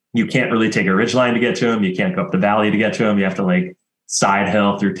you can't really take a ridgeline to get to them. You can't go up the valley to get to them. You have to like side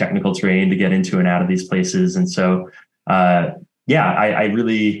hill through technical terrain to get into and out of these places. And so, I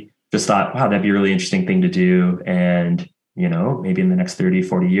really just thought, wow, that'd be a really interesting thing to do. And, maybe in the next 30,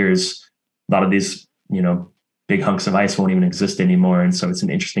 40 years, a lot of these, big hunks of ice won't even exist anymore. And so it's an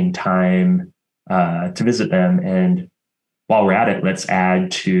interesting time to visit them. And while we're at it, let's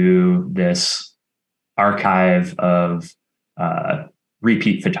add to this archive of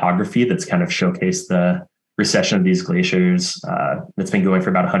repeat photography that's kind of showcased the recession of these glaciers that's been going for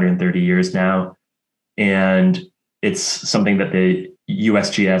about 130 years now. And it's something that the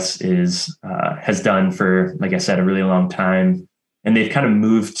USGS has done for, like I said, a really long time. And they've kind of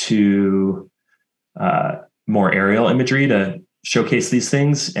moved to more aerial imagery to showcase these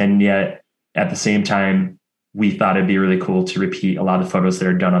things. And yet at the same time, we thought it'd be really cool to repeat a lot of photos that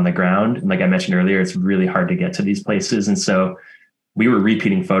are done on the ground. And like I mentioned earlier, it's really hard to get to these places. And so we were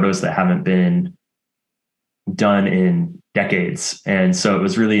repeating photos that haven't been done in decades. And so it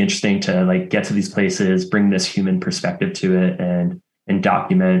was really interesting to like get to these places, bring this human perspective to it, and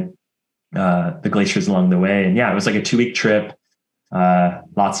document the glaciers along the way. And yeah, it was like a 2-week trip.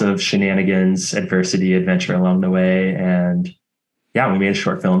 lots of shenanigans, adversity, adventure along the way. And yeah, we made a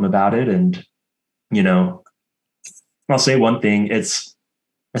short film about it. And, you know, I'll say one thing, I just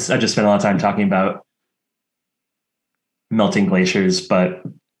spent a lot of time talking about melting glaciers, but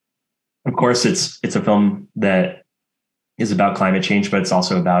of course it's a film that is about climate change, but it's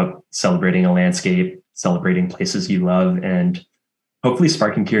also about celebrating a landscape, celebrating places you love, and hopefully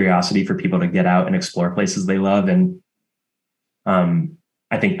sparking curiosity for people to get out and explore places they love. And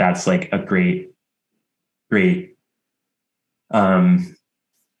I think that's like a great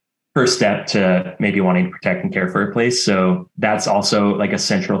first step to maybe wanting to protect and care for a place. So that's also like a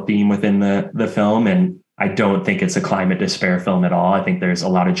central theme within the film. And I don't think it's a climate despair film at all. I think there's a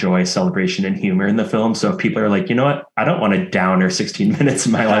lot of joy, celebration, and humor in the film. So if people are like, you know what, I don't want to downer 16 minutes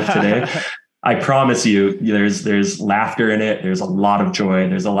of my life today, I promise you, there's laughter in it. There's a lot of joy.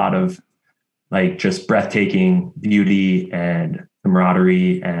 There's a lot of like just breathtaking beauty and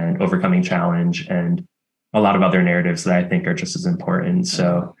camaraderie and overcoming challenge and a lot of other narratives that I think are just as important.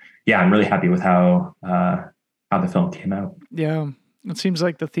 So yeah, I'm really happy with how the film came out. Yeah. It seems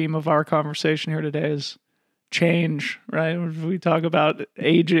like the theme of our conversation here today is change, right? We talk about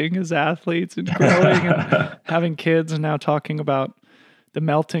aging as athletes and growing and having kids, and now talking about the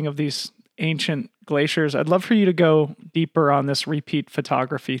melting of these ancient glaciers. I'd love for you to go deeper on this repeat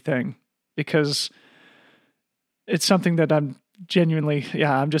photography thing, because it's something that I'm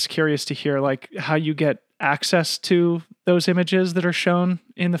just curious to hear, like how you get access to those images that are shown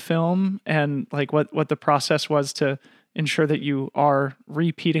in the film, and like what the process was to ensure that you are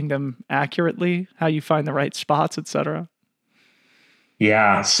repeating them accurately, how you find the right spots, etc.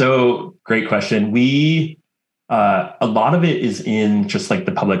 Yeah. So great question. We, a lot of it is in just like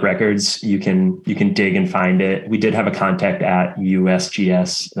the public records. You can dig and find it. We did have a contact at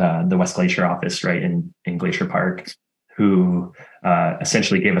USGS, the West Glacier office, right in Glacier Park, who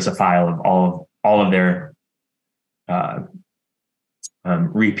essentially gave us a file of all of their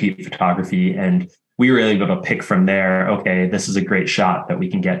repeat photography, and we were able to pick from there. Okay, this is a great shot that we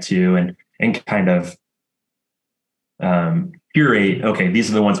can get to, and kind of curate. Okay, these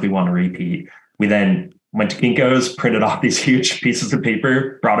are the ones we want to repeat. We then went to Kinko's, printed off these huge pieces of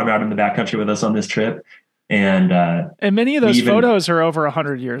paper, brought them out in the backcountry with us on this trip, and many of those photos are over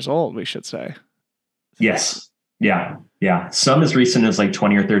 100 years old, we should say. Yes. Yeah. Some as recent as like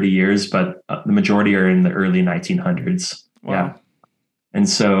 20 or 30 years, but the majority are in the early 1900s. Wow. Yeah. And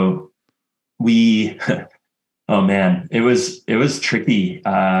so we, oh man, it was tricky.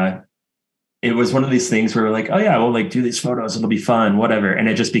 It was one of these things where we're like, oh yeah, we'll like do these photos. It'll be fun, whatever. And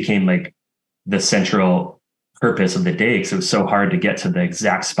it just became like the central purpose of the day, because it was so hard to get to the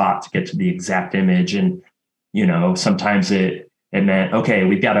exact spot, to get to the exact image. And, you know, sometimes it meant, okay,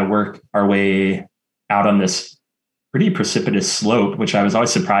 we've got to work our way out on this pretty precipitous slope, which I was always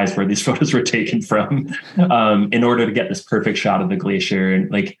surprised where these photos were taken from, in order to get this perfect shot of the glacier.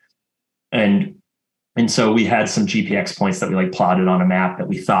 And so we had some GPX points that we like plotted on a map that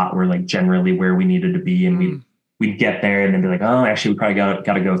we thought were like generally where we needed to be. And we'd get there and then be like, oh, actually we probably got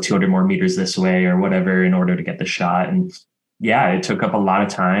to go 200 more meters this way or whatever in order to get the shot. And yeah, it took up a lot of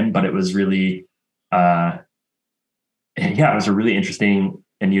time, but it was really, it was a really interesting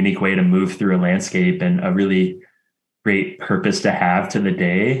and unique way to move through a landscape, and a really great purpose to have to the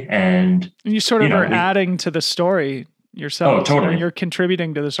day. And you sort of are adding to the story yourself. Oh, totally. You're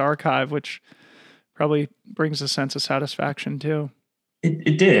contributing to this archive, which probably brings a sense of satisfaction too.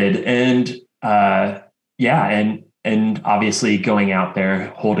 It did. And and obviously going out there,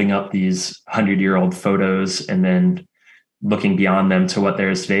 holding up these 100-year-old photos and then looking beyond them to what there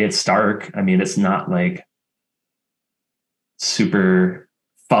is today, it's stark. I mean, it's not like super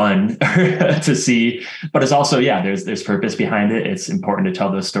fun to see, but it's also, there's purpose behind it. It's important to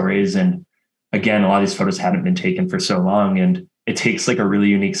tell those stories. And again, a lot of these photos hadn't been taken for so long, and it takes like a really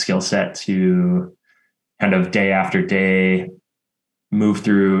unique skill set to kind of day after day move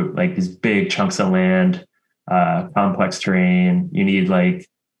through like these big chunks of land, complex terrain. You need like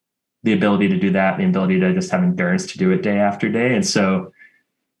the ability to do that, the ability to just have endurance to do it day after day. And so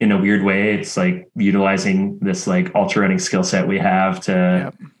in a weird way, it's like utilizing this like ultra running skill set we have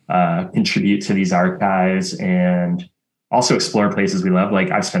to contribute to these archives and also explore places we love.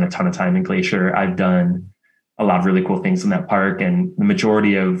 Like I've spent a ton of time in Glacier. I've done a lot of really cool things in that park. And the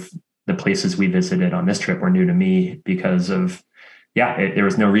majority of the places we visited on this trip were new to me because of, there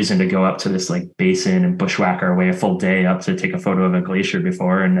was no reason to go up to this like basin and bushwhack our way a full day up to take a photo of a glacier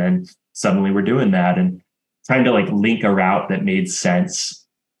before. And then suddenly we're doing that, and trying to like link a route that made sense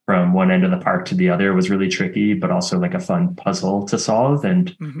from one end of the park to the other was really tricky, but also like a fun puzzle to solve.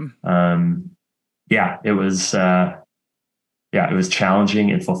 And it was yeah, it was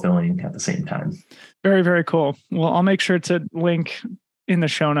challenging and fulfilling at the same time. Very, very cool. Well, I'll make sure to link in the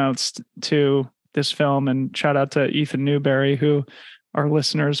show notes to this film, and shout out to Ethan Newberry, who our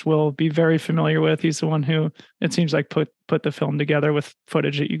listeners will be very familiar with. He's the one who, it seems like, put the film together with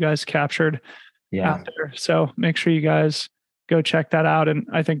footage that you guys captured out there. So make sure you guys go check that out. And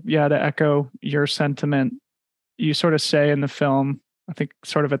I think, yeah, to echo your sentiment, you sort of say in the film, I think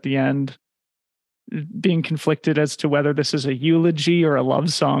sort of at the end, being conflicted as to whether this is a eulogy or a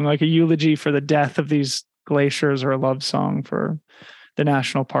love song, like a eulogy for the death of these glaciers or a love song for the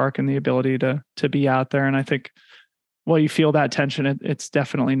national park and the ability to be out there. And I think, well, you feel that tension. It's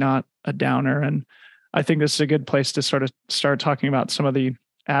definitely not a downer. And I think this is a good place to sort of start talking about some of the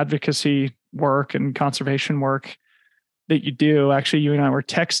advocacy work and conservation work that you do. Actually, you and I were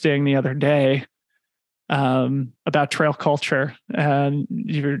texting the other day about trail culture, and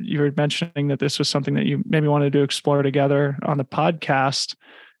you were mentioning that this was something that you maybe wanted to explore together on the podcast.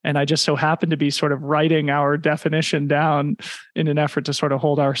 And I just so happened to be sort of writing our definition down in an effort to sort of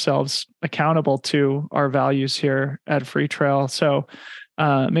hold ourselves accountable to our values here at Free Trail. So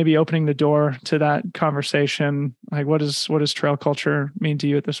maybe opening the door to that conversation, like what does trail culture mean to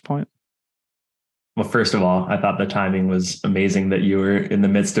you at this point? Well, first of all, I thought the timing was amazing that you were in the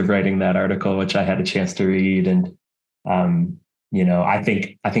midst of writing that article, which I had a chance to read. And, I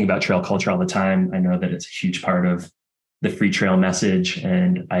think about trail culture all the time. I know that it's a huge part of the Free Trail message,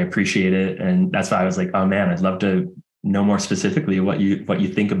 and I appreciate it. And that's why I was like, oh man, I'd love to know more specifically what you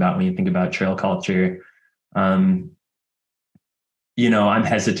think about when you think about trail culture. I'm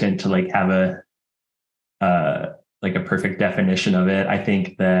hesitant to like have a perfect definition of it. I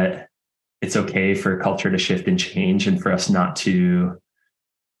think that it's okay for culture to shift and change, and for us not to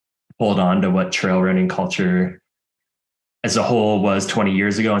hold on to what trail running culture as a whole was 20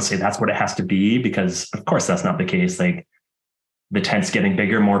 years ago and say that's what it has to be, because of course that's not the case. Like, the tent's getting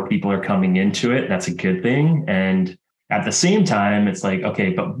bigger, more people are coming into it. That's a good thing. And at the same time, it's like, okay,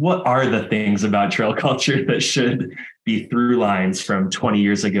 but what are the things about trail culture that should be through lines from 20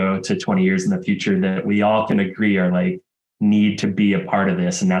 years ago to 20 years in the future that we all can agree are like, need to be a part of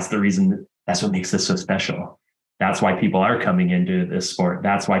this? And that's the reason, that's what makes this so special. That's why people are coming into this sport.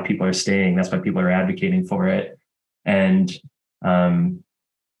 That's why people are staying. That's why people are advocating for it. And,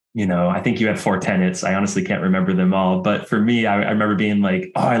 I think you had 4 tenets. I honestly can't remember them all. But for me, I remember being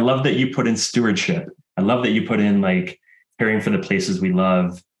like, oh, I love that you put in stewardship. I love that you put in like caring for the places we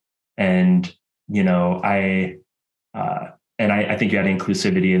love. And, I think you had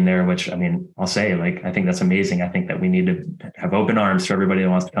inclusivity in there, which, I mean, I'll say, like, I think that's amazing. I think that we need to have open arms for everybody that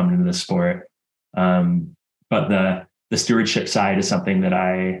wants to come into this sport. But the stewardship side is something that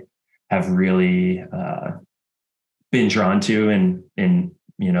I have really been drawn to in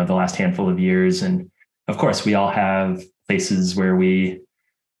the last handful of years. And of course, we all have places where we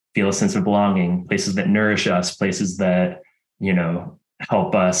feel a sense of belonging, places that nourish us, places that,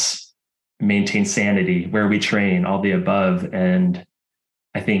 help us maintain sanity, where we train, all the above. And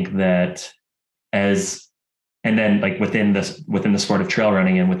I think that then like within the sport of trail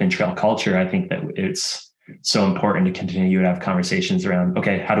running and within trail culture, I think that it's so important to continue to have conversations around,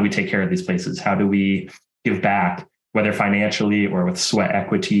 okay, how do we take care of these places? How do we give back, whether financially or with sweat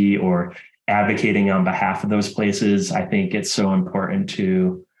equity or advocating on behalf of those places? I think it's so important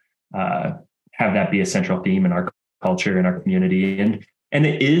to have that be a central theme in our culture and our community. And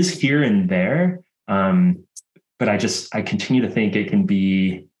it is here and there. But I continue to think it can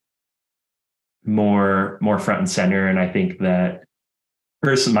be more front and center. And I think that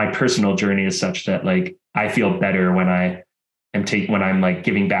my personal journey is such that like, I feel better when I'm like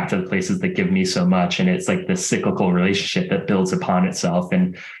giving back to the places that give me so much. And it's like this cyclical relationship that builds upon itself.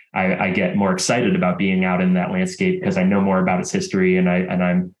 And I get more excited about being out in that landscape because I know more about its history, and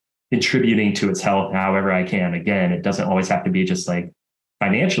I'm contributing to its health however I can. Again, it doesn't always have to be just like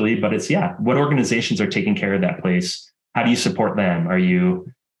financially, but it's, what organizations are taking care of that place? How do you support them? Are you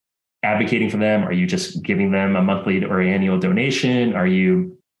advocating for them? Are you just giving them a monthly or annual donation? Are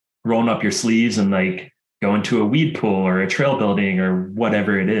you rolling up your sleeves and like going to a weed pool or a trail building or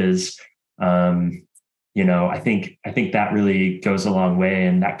whatever it is? I think that really goes a long way,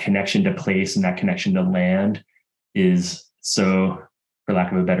 and that connection to place and that connection to land is so, for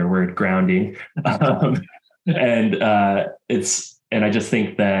lack of a better word, grounding. And I just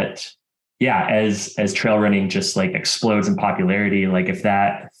think that, as trail running just like explodes in popularity, like if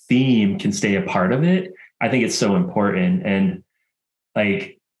that theme can stay a part of it, I think it's so important. And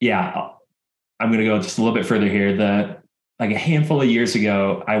like, I'm going to go just a little bit further here. Like a handful of years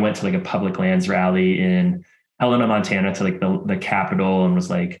ago, I went to like a public lands rally in Helena, Montana, to like the capital, and was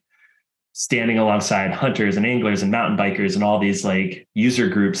like standing alongside hunters and anglers and mountain bikers and all these like user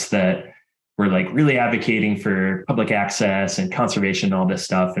groups that were like really advocating for public access and conservation and all this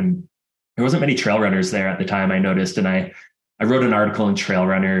stuff. And there wasn't many trail runners there at the time, I noticed. And I wrote an article in Trail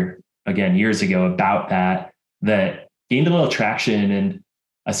Runner again years ago about that gained a little traction, and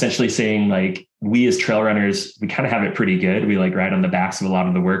essentially saying like, we as trail runners, we kind of have it pretty good. We like ride on the backs of a lot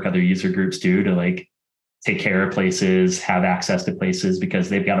of the work other user groups do to like take care of places, have access to places, because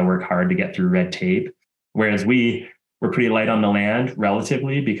they've got to work hard to get through red tape. Whereas we're pretty light on the land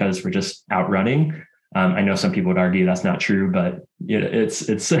relatively because we're just out running. I know some people would argue that's not true, but it's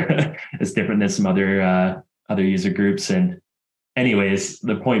it's different than some other user groups. And anyways,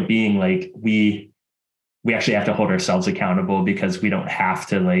 the point being, like, we actually have to hold ourselves accountable, because we don't have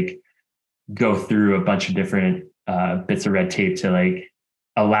to like go through a bunch of different bits of red tape to like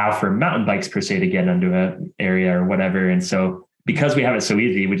allow for mountain bikes per se to get into an area or whatever. And so because we have it so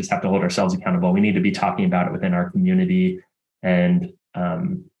easy, we just have to hold ourselves accountable. We need to be talking about it within our community. And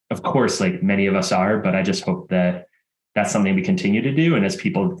of course, like many of us are, but I just hope that that's something we continue to do. And as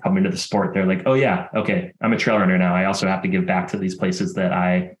people come into the sport, they're like, oh yeah, okay, I'm a trail runner now. I also have to give back to these places that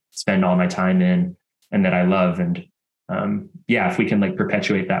I spend all my time in and that I love. And if we can like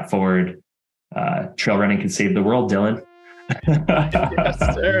perpetuate that forward, trail running can save the world, Dylan. Yes,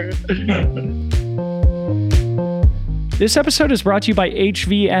 sir. This episode is brought to you by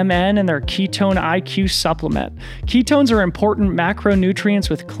HVMN and their Ketone IQ supplement. Ketones are important macronutrients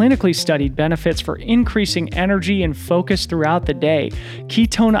with clinically studied benefits for increasing energy and focus throughout the day.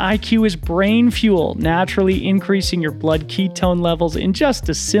 Ketone IQ is brain fuel, naturally increasing your blood ketone levels in just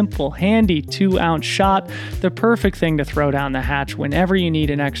a simple, handy 2-ounce shot. The perfect thing to throw down the hatch whenever you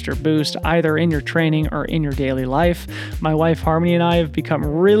need an extra boost, either in your training or in your daily life. My wife Harmony and I have become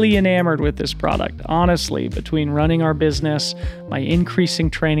really enamored with this product. Honestly, between running our business, my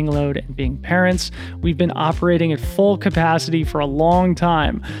increasing training load, and being parents, we've been operating at full capacity for a long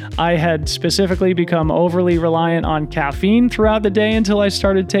time. I had specifically become overly reliant on caffeine throughout the day until I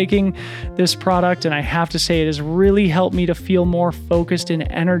started taking this product, and I have to say it has really helped me to feel more focused and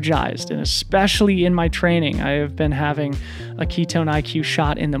energized, and especially in my training. I have been having a Ketone IQ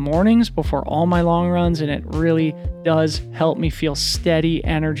shot in the mornings before all my long runs, and it really does help me feel steady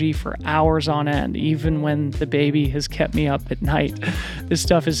energy for hours on end, even when the baby has kept me up at night. This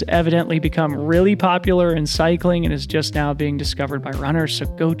stuff has evidently become really popular in cycling and is just now being discovered by runners, so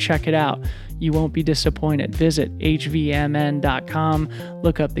go check it out. You won't be disappointed. Visit hvmn.com,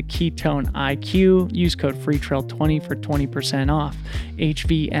 look up the Ketone IQ, use code FreeTrail20 for 20% off.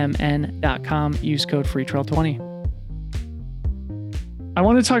 hvmn.com, use code FreeTrail20. I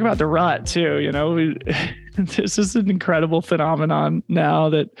want to talk about the rut too. This is an incredible phenomenon now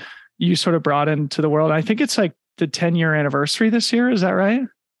that you sort of brought into the world. I think it's like the 10-year anniversary this year. Is that right?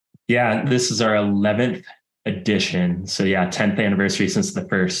 Yeah, this is our 11th edition. So yeah, 10th anniversary since the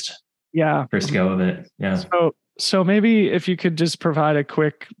first go of it. Yeah. So maybe if you could just provide a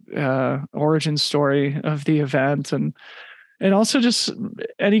quick origin story of the event, and also just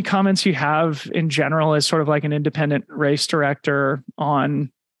any comments you have in general as sort of like an independent race director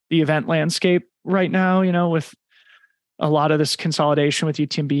on the event landscape right now, with a lot of this consolidation with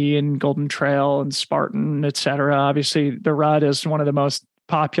UTMB and Golden Trail and Spartan, et cetera. Obviously, the Rut is one of the most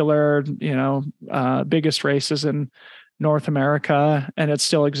popular, biggest races in North America, and it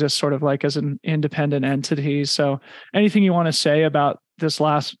still exists sort of like as an independent entity. So anything you want to say about this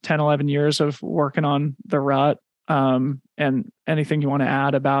last 10, 11 years of working on the Rut, and anything you want to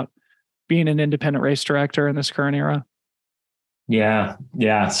add about being an independent race director in this current era? Yeah.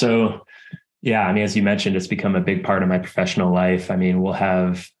 So I mean, as you mentioned, it's become a big part of my professional life. I mean,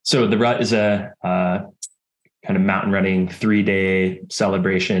 the Rut is a kind of mountain running 3-day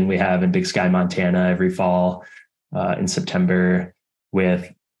celebration we have in Big Sky, Montana every fall in September,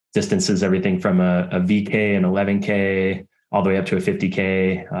 with distances, everything from a VK and 11K all the way up to a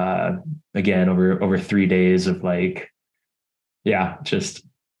 50K, again, over 3 days of 3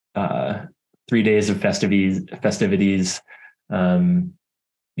 days of festivities.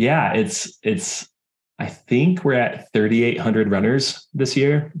 It's I think we're at 3,800 runners this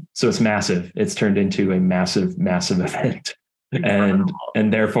year. So it's massive. It's turned into a massive, massive event.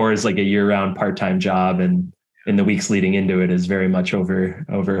 And therefore is like a year-round part-time job. And in the weeks leading into it is very much over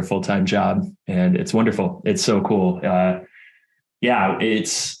a full-time job. And it's wonderful. It's so cool. I'll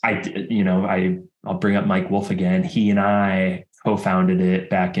bring up Mike Wolf again. He and I co-founded it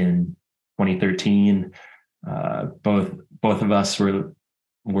back in 2013. Both of us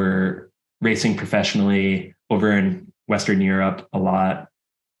were racing professionally over in Western Europe a lot,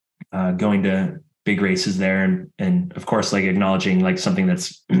 going to big races there. And of course, like acknowledging like something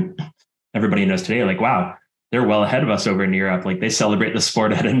that's everybody knows today, like, wow, they're well ahead of us over in Europe. Like they celebrate the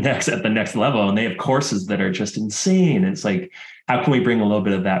sport at the next level, and they have courses that are just insane. It's like, how can we bring a little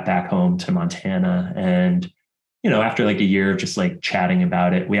bit of that back home to Montana? And, after like a year of just like chatting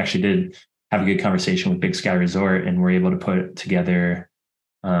about it, we actually did have a good conversation with Big Sky Resort, and we're able to put together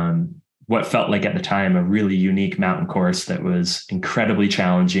what felt like at the time a really unique mountain course that was incredibly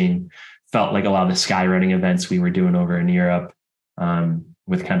challenging. Felt like a lot of the sky running events we were doing over in Europe,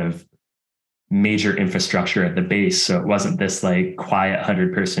 with kind of major infrastructure at the base. So it wasn't this like quiet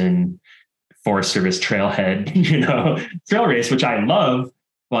 100-person Forest Service trailhead, trail race, which I love,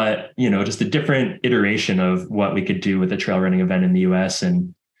 but, just a different iteration of what we could do with a trail running event in the US.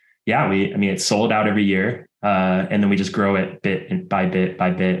 And yeah, it's sold out every year. And then we just grow it bit by bit,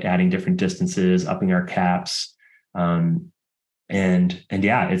 adding different distances, upping our caps. And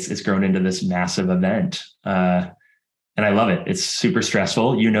yeah, it's grown into this massive event. And I love it. It's super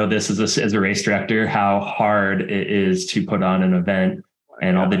stressful. This as a race director, how hard it is to put on an event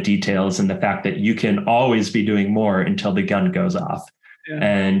and all the details, and the fact that you can always be doing more until the gun goes off. Yeah.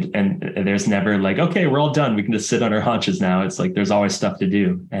 And there's never like, okay, we're all done, we can just sit on our haunches now. It's like, there's always stuff to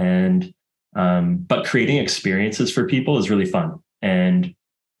do. And, but creating experiences for people is really fun. And,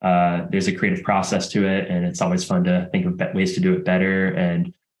 there's a creative process to it, and it's always fun to think of ways to do it better.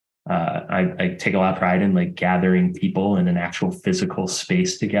 And, I take a lot of pride in like gathering people in an actual physical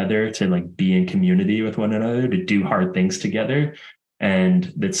space together to like be in community with one another, to do hard things together.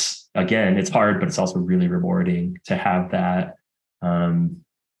 And it's hard, but it's also really rewarding to have that.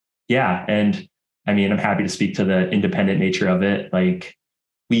 Yeah. And I'm happy to speak to the independent nature of it. Like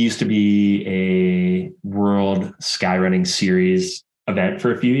we used to be a World Skyrunning Series event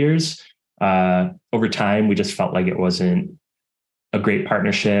for a few years. Over time, we just felt like it wasn't a great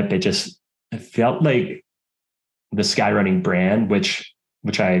partnership. It felt like the skyrunning brand, which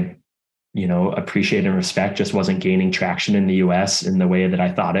I, appreciate and respect, just wasn't gaining traction in the US in the way that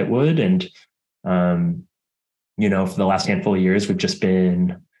I thought it would. And, for the last handful of years, we've just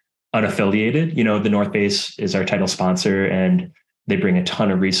been unaffiliated. The North Face is our title sponsor, and they bring a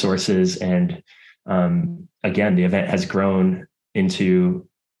ton of resources. And, again, the event has grown into,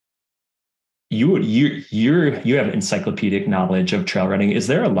 you have encyclopedic knowledge of trail running. Is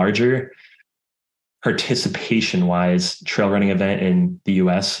there a larger participation wise trail running event in the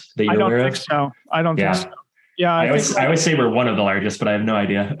US that you're aware of? I don't think so. Yeah. I always say we're one of the largest, but I have no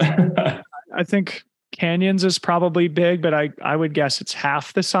idea. I think Canyons is probably big, but I would guess it's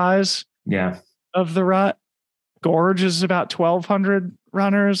half the size of the Rut. Gorge is about 1,200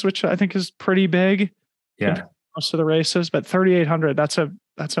 runners, which I think is pretty big. Yeah. Most of the races, but 3,800, that's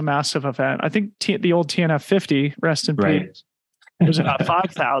a massive event. I think the old TNF 50, rest in peace, it was about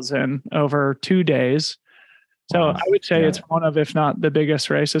 5,000 over 2 days. So wow. I would say it's one of, if not the biggest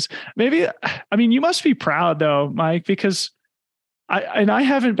races. Maybe, you must be proud though, Mike, because I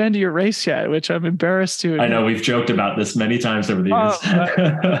haven't been to your race yet, which I'm embarrassed to admit. I know we've joked about this many times over the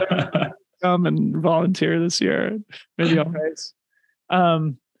years. Come and volunteer this year. Maybe I'll race.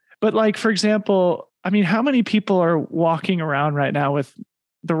 But like, for example, how many people are walking around right now with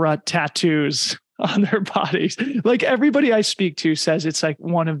the Rut tattoos on their bodies? Like everybody I speak to says it's like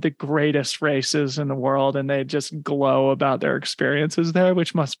one of the greatest races in the world, and they just glow about their experiences there,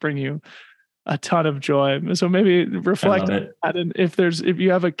 which must bring you a ton of joy. So maybe reflect on that, and if you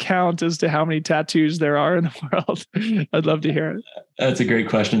have a count as to how many tattoos there are in the world, I'd love to hear it. That's a great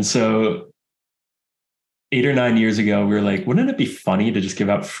question. So 8 or 9 years ago, we were like, wouldn't it be funny to just give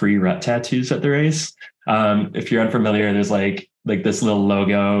out free Rut tattoos at the race? If you're unfamiliar, there's like this little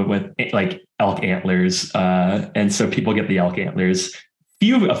logo with like elk antlers. And so people get the elk antlers.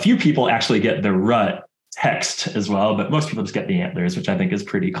 A few people actually get the Rut text as well, but most people just get the antlers, which I think is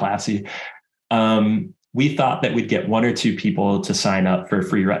pretty classy. We thought that we'd get 1 or 2 people to sign up for a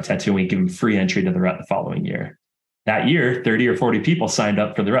free Rut tattoo, and we'd give them free entry to the Rut the following year. That year, 30 or 40 people signed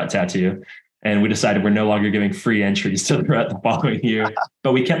up for the Rut tattoo. And we decided we're no longer giving free entries to the Rut the following year,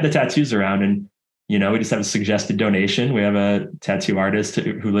 but we kept the tattoos around. And, we just have a suggested donation. We have a tattoo artist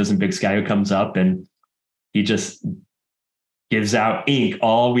who lives in Big Sky who comes up, and he just gives out ink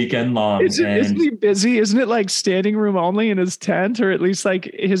all weekend long. Isn't he busy? Isn't it like standing room only in his tent, or at least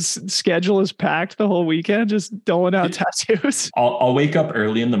like his schedule is packed the whole weekend, just doling out tattoos? I'll wake up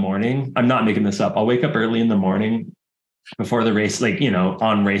early in the morning. I'm not making this up. I'll wake up early in the morning before the race,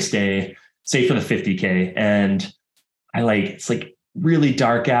 on race day, say for the 50K. And it's like really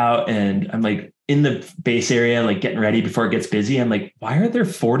dark out, and I'm like in the base area, like getting ready before it gets busy. I'm like, why are there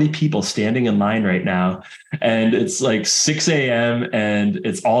 40 people standing in line right now? And it's like 6 a.m. and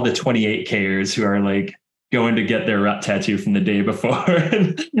it's all the 28Kers who are like going to get their rut tattoo from the day before.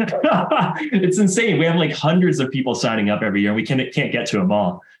 It's insane. We have like hundreds of people signing up every year. We can't get to them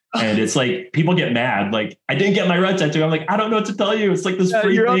all. And it's like, people get mad. Like, I didn't get my rut tattoo. I'm like, I don't know what to tell you. It's like this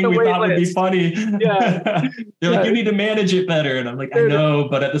free thing we thought would be funny. Yeah. They're like, you need to manage it better. And I'm like, I know,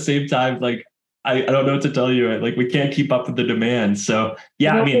 but at the same time, like, I don't know what to tell you. Like, we can't keep up with the demand. So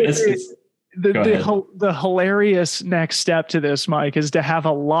yeah, I mean, it's the hilarious next step to this, Mike, is to have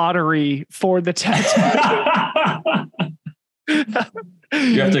a lottery for the tattoo.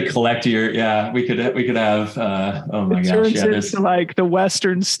 You have to collect your, we could have, oh my gosh. Yeah. There's like the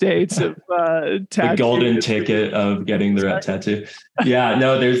Western states of, the golden ticket of getting the rut tattoo. Yeah,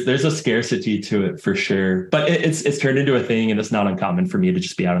 no, there's a scarcity to it for sure, but it's turned into a thing, and it's not uncommon for me to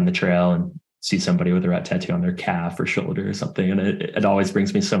just be out on the trail and see somebody with a rut tattoo on their calf or shoulder or something. And it always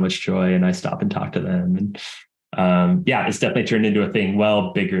brings me so much joy, and I stop and talk to them. And it's definitely turned into a thing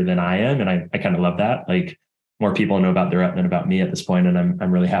well bigger than I am. And I kind of love that. Like, more people know about the rut than about me at this point. And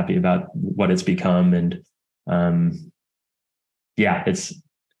I'm really happy about what it's become. And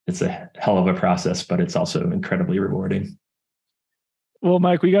it's a hell of a process, but it's also incredibly rewarding. Well,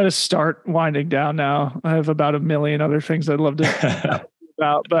 Mike, we got to start winding down now. I have about 1 million other things I'd love to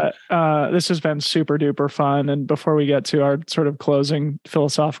about, but this has been super duper fun. And before we get to our sort of closing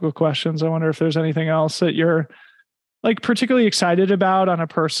philosophical questions, I wonder if there's anything else that you're like particularly excited about on a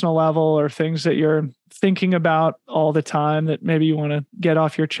personal level, or things that you're thinking about all the time that maybe you want to get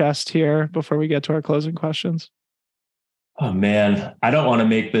off your chest here before we get to our closing questions. Oh man, I don't want to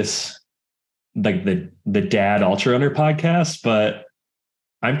make this like the dad ultra runner podcast, but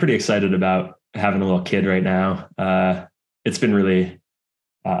I'm pretty excited about having a little kid right now. It's been really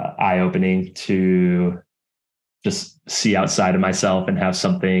eye-opening to just see outside of myself and have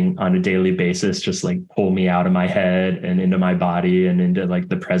something on a daily basis just like pull me out of my head and into my body and into like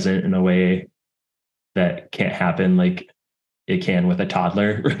the present in a way that can't happen like it can with a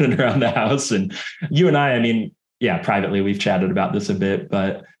toddler running around the house. And you and I mean, privately we've chatted about this a bit,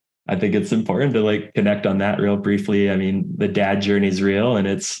 but I think it's important to like connect on that real briefly. I mean, the dad journey is real, and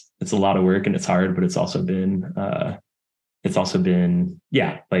it's a lot of work and it's hard, but it's also been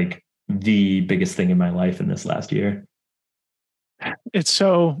like the biggest thing in my life in this last year. It's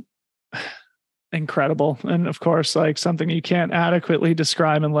so incredible. And of course, like something you can't adequately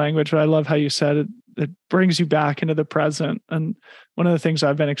describe in language, but I love how you said it. It brings you back into the present. And one of the things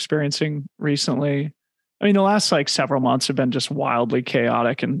I've been experiencing recently, I mean, the last like several months have been just wildly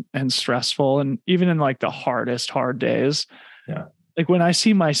chaotic and stressful. And even in like the hard days, like when I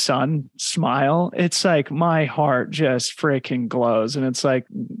see my son smile, it's like my heart just freaking glows. And it's like,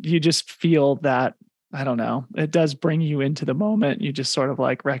 you just feel that, I don't know, it does bring you into the moment. You just sort of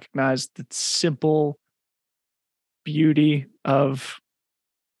like recognize the simple beauty of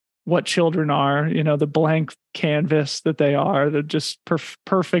what children are, the blank canvas that they are, the just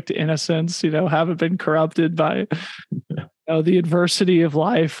perfect innocence, haven't been corrupted by the adversity of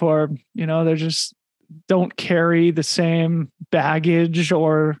life, or, they're just don't carry the same baggage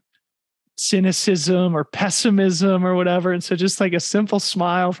or cynicism or pessimism or whatever. And so just like a simple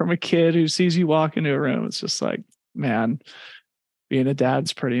smile from a kid who sees you walk into a room, it's just like, man, being a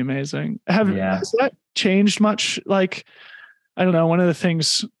dad's pretty amazing. Has that changed much? Like, I don't know, one of the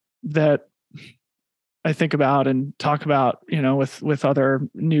things that I think about and talk about, with other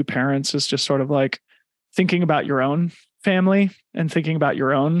new parents is just sort of like thinking about your own family and thinking about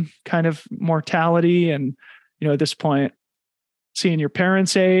your own kind of mortality. And, at this point, seeing your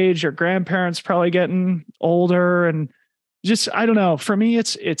parents' age, your grandparents probably getting older, and just, I don't know, for me,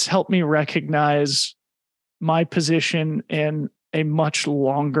 it's helped me recognize my position in a much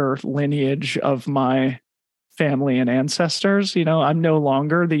longer lineage of my family and ancestors. I'm no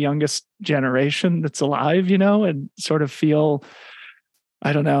longer the youngest generation that's alive, and sort of feel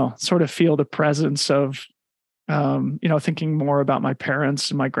the presence of, thinking more about my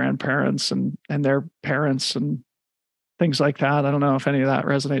parents and my grandparents and their parents and things like that. I don't know if any of that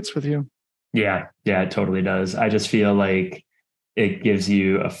resonates with you. Yeah, it totally does. I just feel like it gives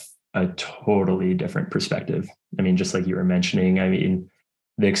you a totally different perspective. I mean, just like you were mentioning, I mean,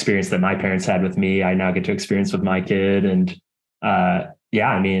 the experience that my parents had with me, I now get to experience with my kid. And I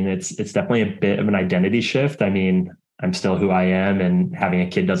mean, it's definitely a bit of an identity shift. I mean, I'm still who I am, and having a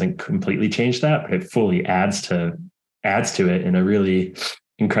kid doesn't completely change that, but it fully adds to it in a really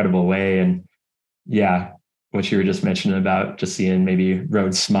incredible way. And what you were just mentioning about just seeing maybe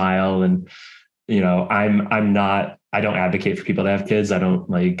Rhodes smile, and I don't advocate for people to have kids. I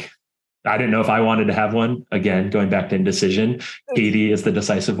didn't know if I wanted to have one. Again, going back to indecision, Katie is the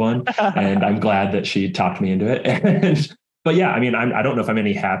decisive one, and I'm glad that she talked me into it. But I mean, I don't know if I'm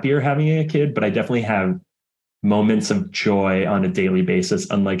any happier having a kid, but I definitely have moments of joy on a daily basis,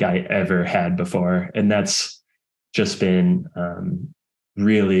 unlike I ever had before. And that's just been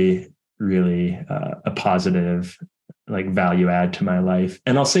really, really a positive like value add to my life.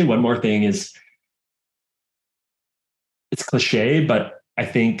 And I'll say one more thing is, it's cliche, but I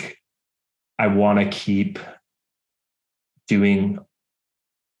think I want to keep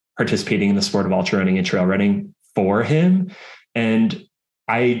participating in the sport of ultra running and trail running for him. And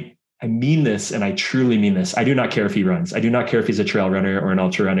I mean this, and I truly mean this. I do not care if he runs. I do not care if he's a trail runner or an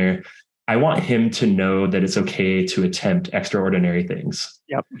ultra runner. I want him to know that it's okay to attempt extraordinary things.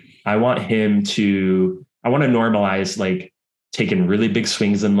 Yep. I want to normalize like taking really big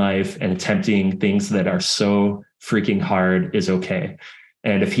swings in life and attempting things that are so freaking hard is okay.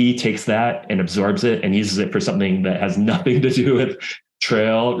 And if he takes that and absorbs it and uses it for something that has nothing to do with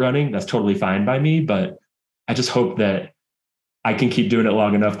trail running, that's totally fine by me. But I just hope that I can keep doing it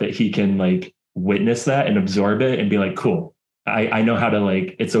long enough that he can like witness that and absorb it and be like, cool, I know how to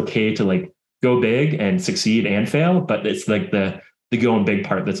like, it's okay to like go big and succeed and fail, but it's like the going big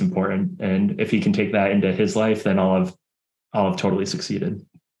part that's important. And if he can take that into his life, then I'll have totally succeeded.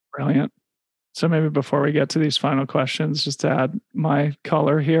 Brilliant. So maybe before we get to these final questions, just to add my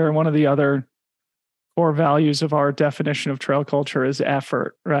color here, one of the other core values of our definition of trail culture is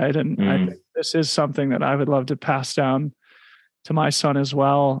effort, right? And I think this is something that I would love to pass down to my son as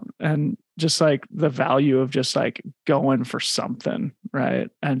well. And just like the value of just like going for something, right?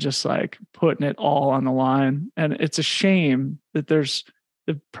 And just like putting it all on the line. And it's a shame that there's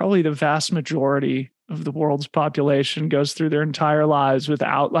probably the vast majority of the world's population goes through their entire lives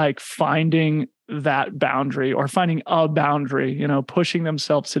without like finding that boundary or finding a boundary, pushing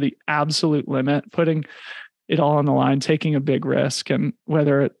themselves to the absolute limit, putting it all on the line, taking a big risk. And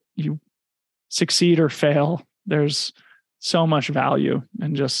whether you succeed or fail, there's so much value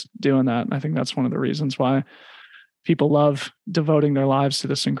in just doing that. And I think that's one of the reasons why people love devoting their lives to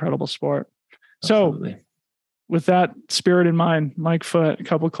this incredible sport. Absolutely. So with that spirit in mind, Mike Foote, a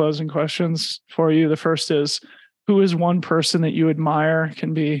couple of closing questions for you. The first is, who is one person that you admire,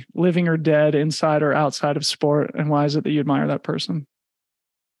 can be living or dead, inside or outside of sport, and why is it that you admire that person?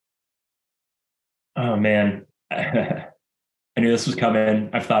 Oh, man. I knew this was coming.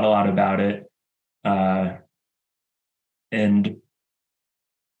 I've thought a lot about it. And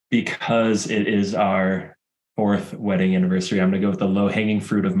because it is our 4th wedding anniversary, I'm going to go with the low-hanging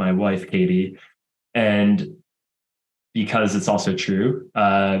fruit of my wife, Katie. And because it's also true,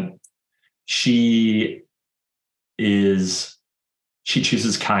 she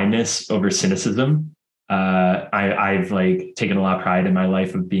chooses kindness over cynicism. I've like taken a lot of pride in my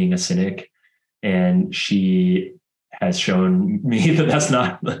life of being a cynic, and she has shown me that that's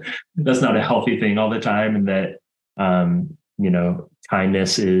not a healthy thing all the time, and that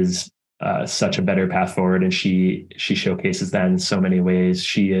kindness is such a better path forward. And she showcases that in so many ways.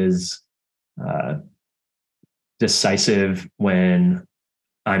 She is decisive when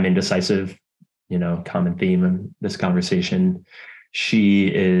I'm indecisive, common theme in this conversation. She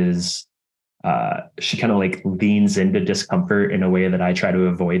is, she kind of like leans into discomfort in a way that I try to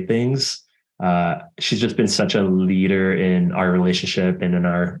avoid things. She's just been such a leader in our relationship and in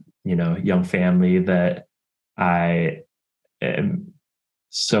our, young family, that I am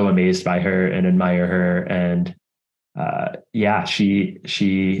so amazed by her and admire her. And she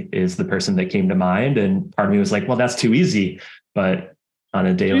is the person that came to mind. And part of me was like, well, that's too easy. But on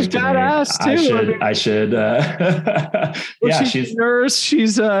a day like today, I should. She's a nurse.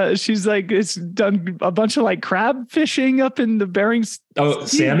 She's like, it's done a bunch of like crab fishing up in the Berings. Oh,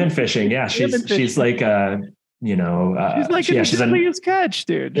 salmon fishing. Yeah. She's like, she's like she's a catch,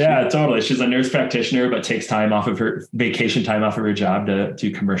 dude. Yeah, totally. She's a nurse practitioner, but takes time off of her vacation time off of her job to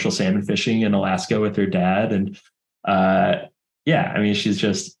do commercial salmon fishing in Alaska with her dad. And she's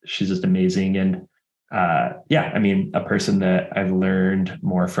just amazing. And a person that I've learned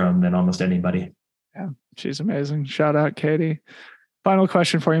more from than almost anybody. Yeah, she's amazing. Shout out, Katie. Final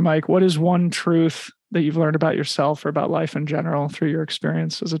question for you, Mike. What is one truth that you've learned about yourself or about life in general through your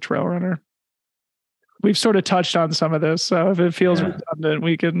experience as a trail runner? We've sort of touched on some of this, so if it feels redundant,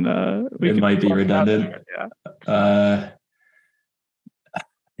 we can. It might be redundant.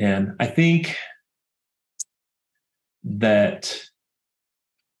 And I think that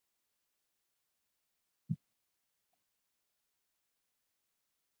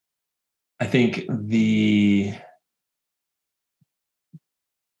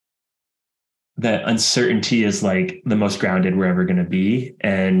that uncertainty is like the most grounded we're ever going to be,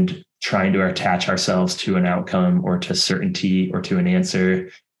 and trying to attach ourselves to an outcome or to certainty or to an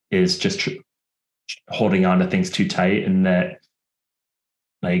answer is just holding on to things too tight. And that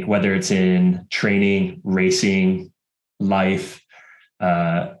like whether it's in training, racing, life,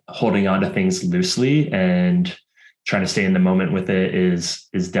 holding on to things loosely and trying to stay in the moment with it is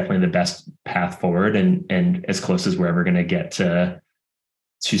definitely the best path forward and as close as we're ever going to get to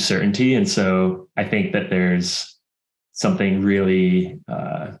certainty. And so I think that there's something really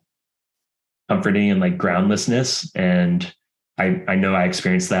comforting and like groundlessness. And I know I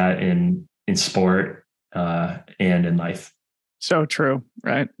experienced that in sport and in life. So true,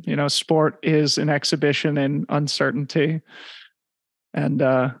 right? Sport is an exhibition in uncertainty. And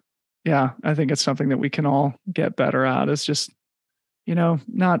I think it's something that we can all get better at, is just,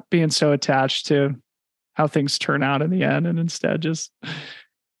 not being so attached to how things turn out in the end, and instead just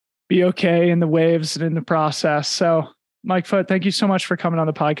be okay in the waves and in the process. So Mike Foote, thank you so much for coming on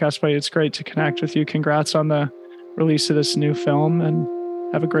the podcast, buddy. It's great to connect with you. Congrats on the release of this new film, and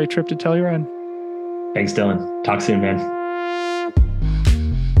have a great trip to Telluride. Thanks, Dylan. Talk soon, man.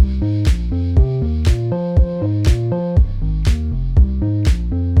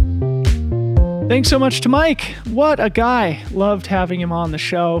 Thanks so much to Mike. What a guy. Loved having him on the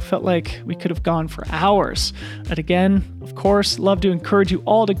show. Felt like we could have gone for hours. And again, of course, love to encourage you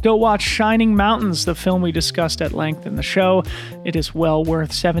all to go watch Shining Mountains, the film we discussed at length in the show. It is well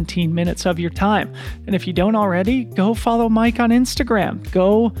worth 17 minutes of your time. And if you don't already, go follow Mike on Instagram.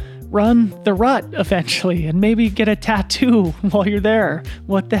 Go run the rut eventually and maybe get a tattoo while you're there.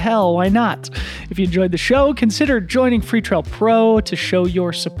 What the hell? Why not? If you enjoyed the show, consider joining Free Trail Pro to show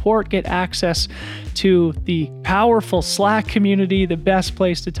your support. Get access to the powerful Slack community, the best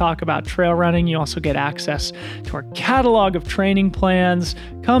place to talk about trail running. You also get access to our catalog of training plans.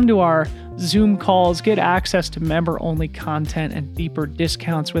 Come to our Zoom calls, get access to member-only content and deeper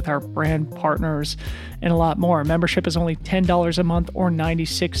discounts with our brand partners, and a lot more. Membership is only $10 a month or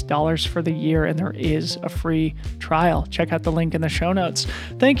 $96 for the year, and there is a free trial. Check out the link in the show notes.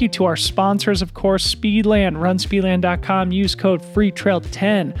 Thank you to our sponsors, of course, Speedland, runspeedland.com. Use code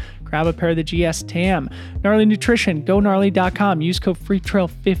FREETRAIL10. Grab a pair of the GS TAM. Gnarly Nutrition, gognarly.com. Use code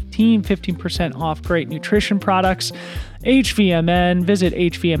FREETRAIL15, 15% off great nutrition products. HVMN, visit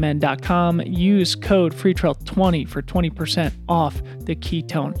hvmn.com. Use code FREETRAIL20 for 20% off the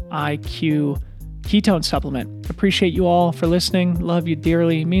Ketone IQ ketone supplement. Appreciate you all for listening. Love you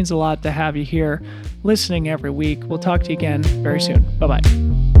dearly. Means a lot to have you here listening every week. We'll talk to you again very soon.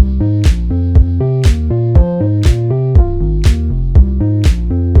 Bye-bye.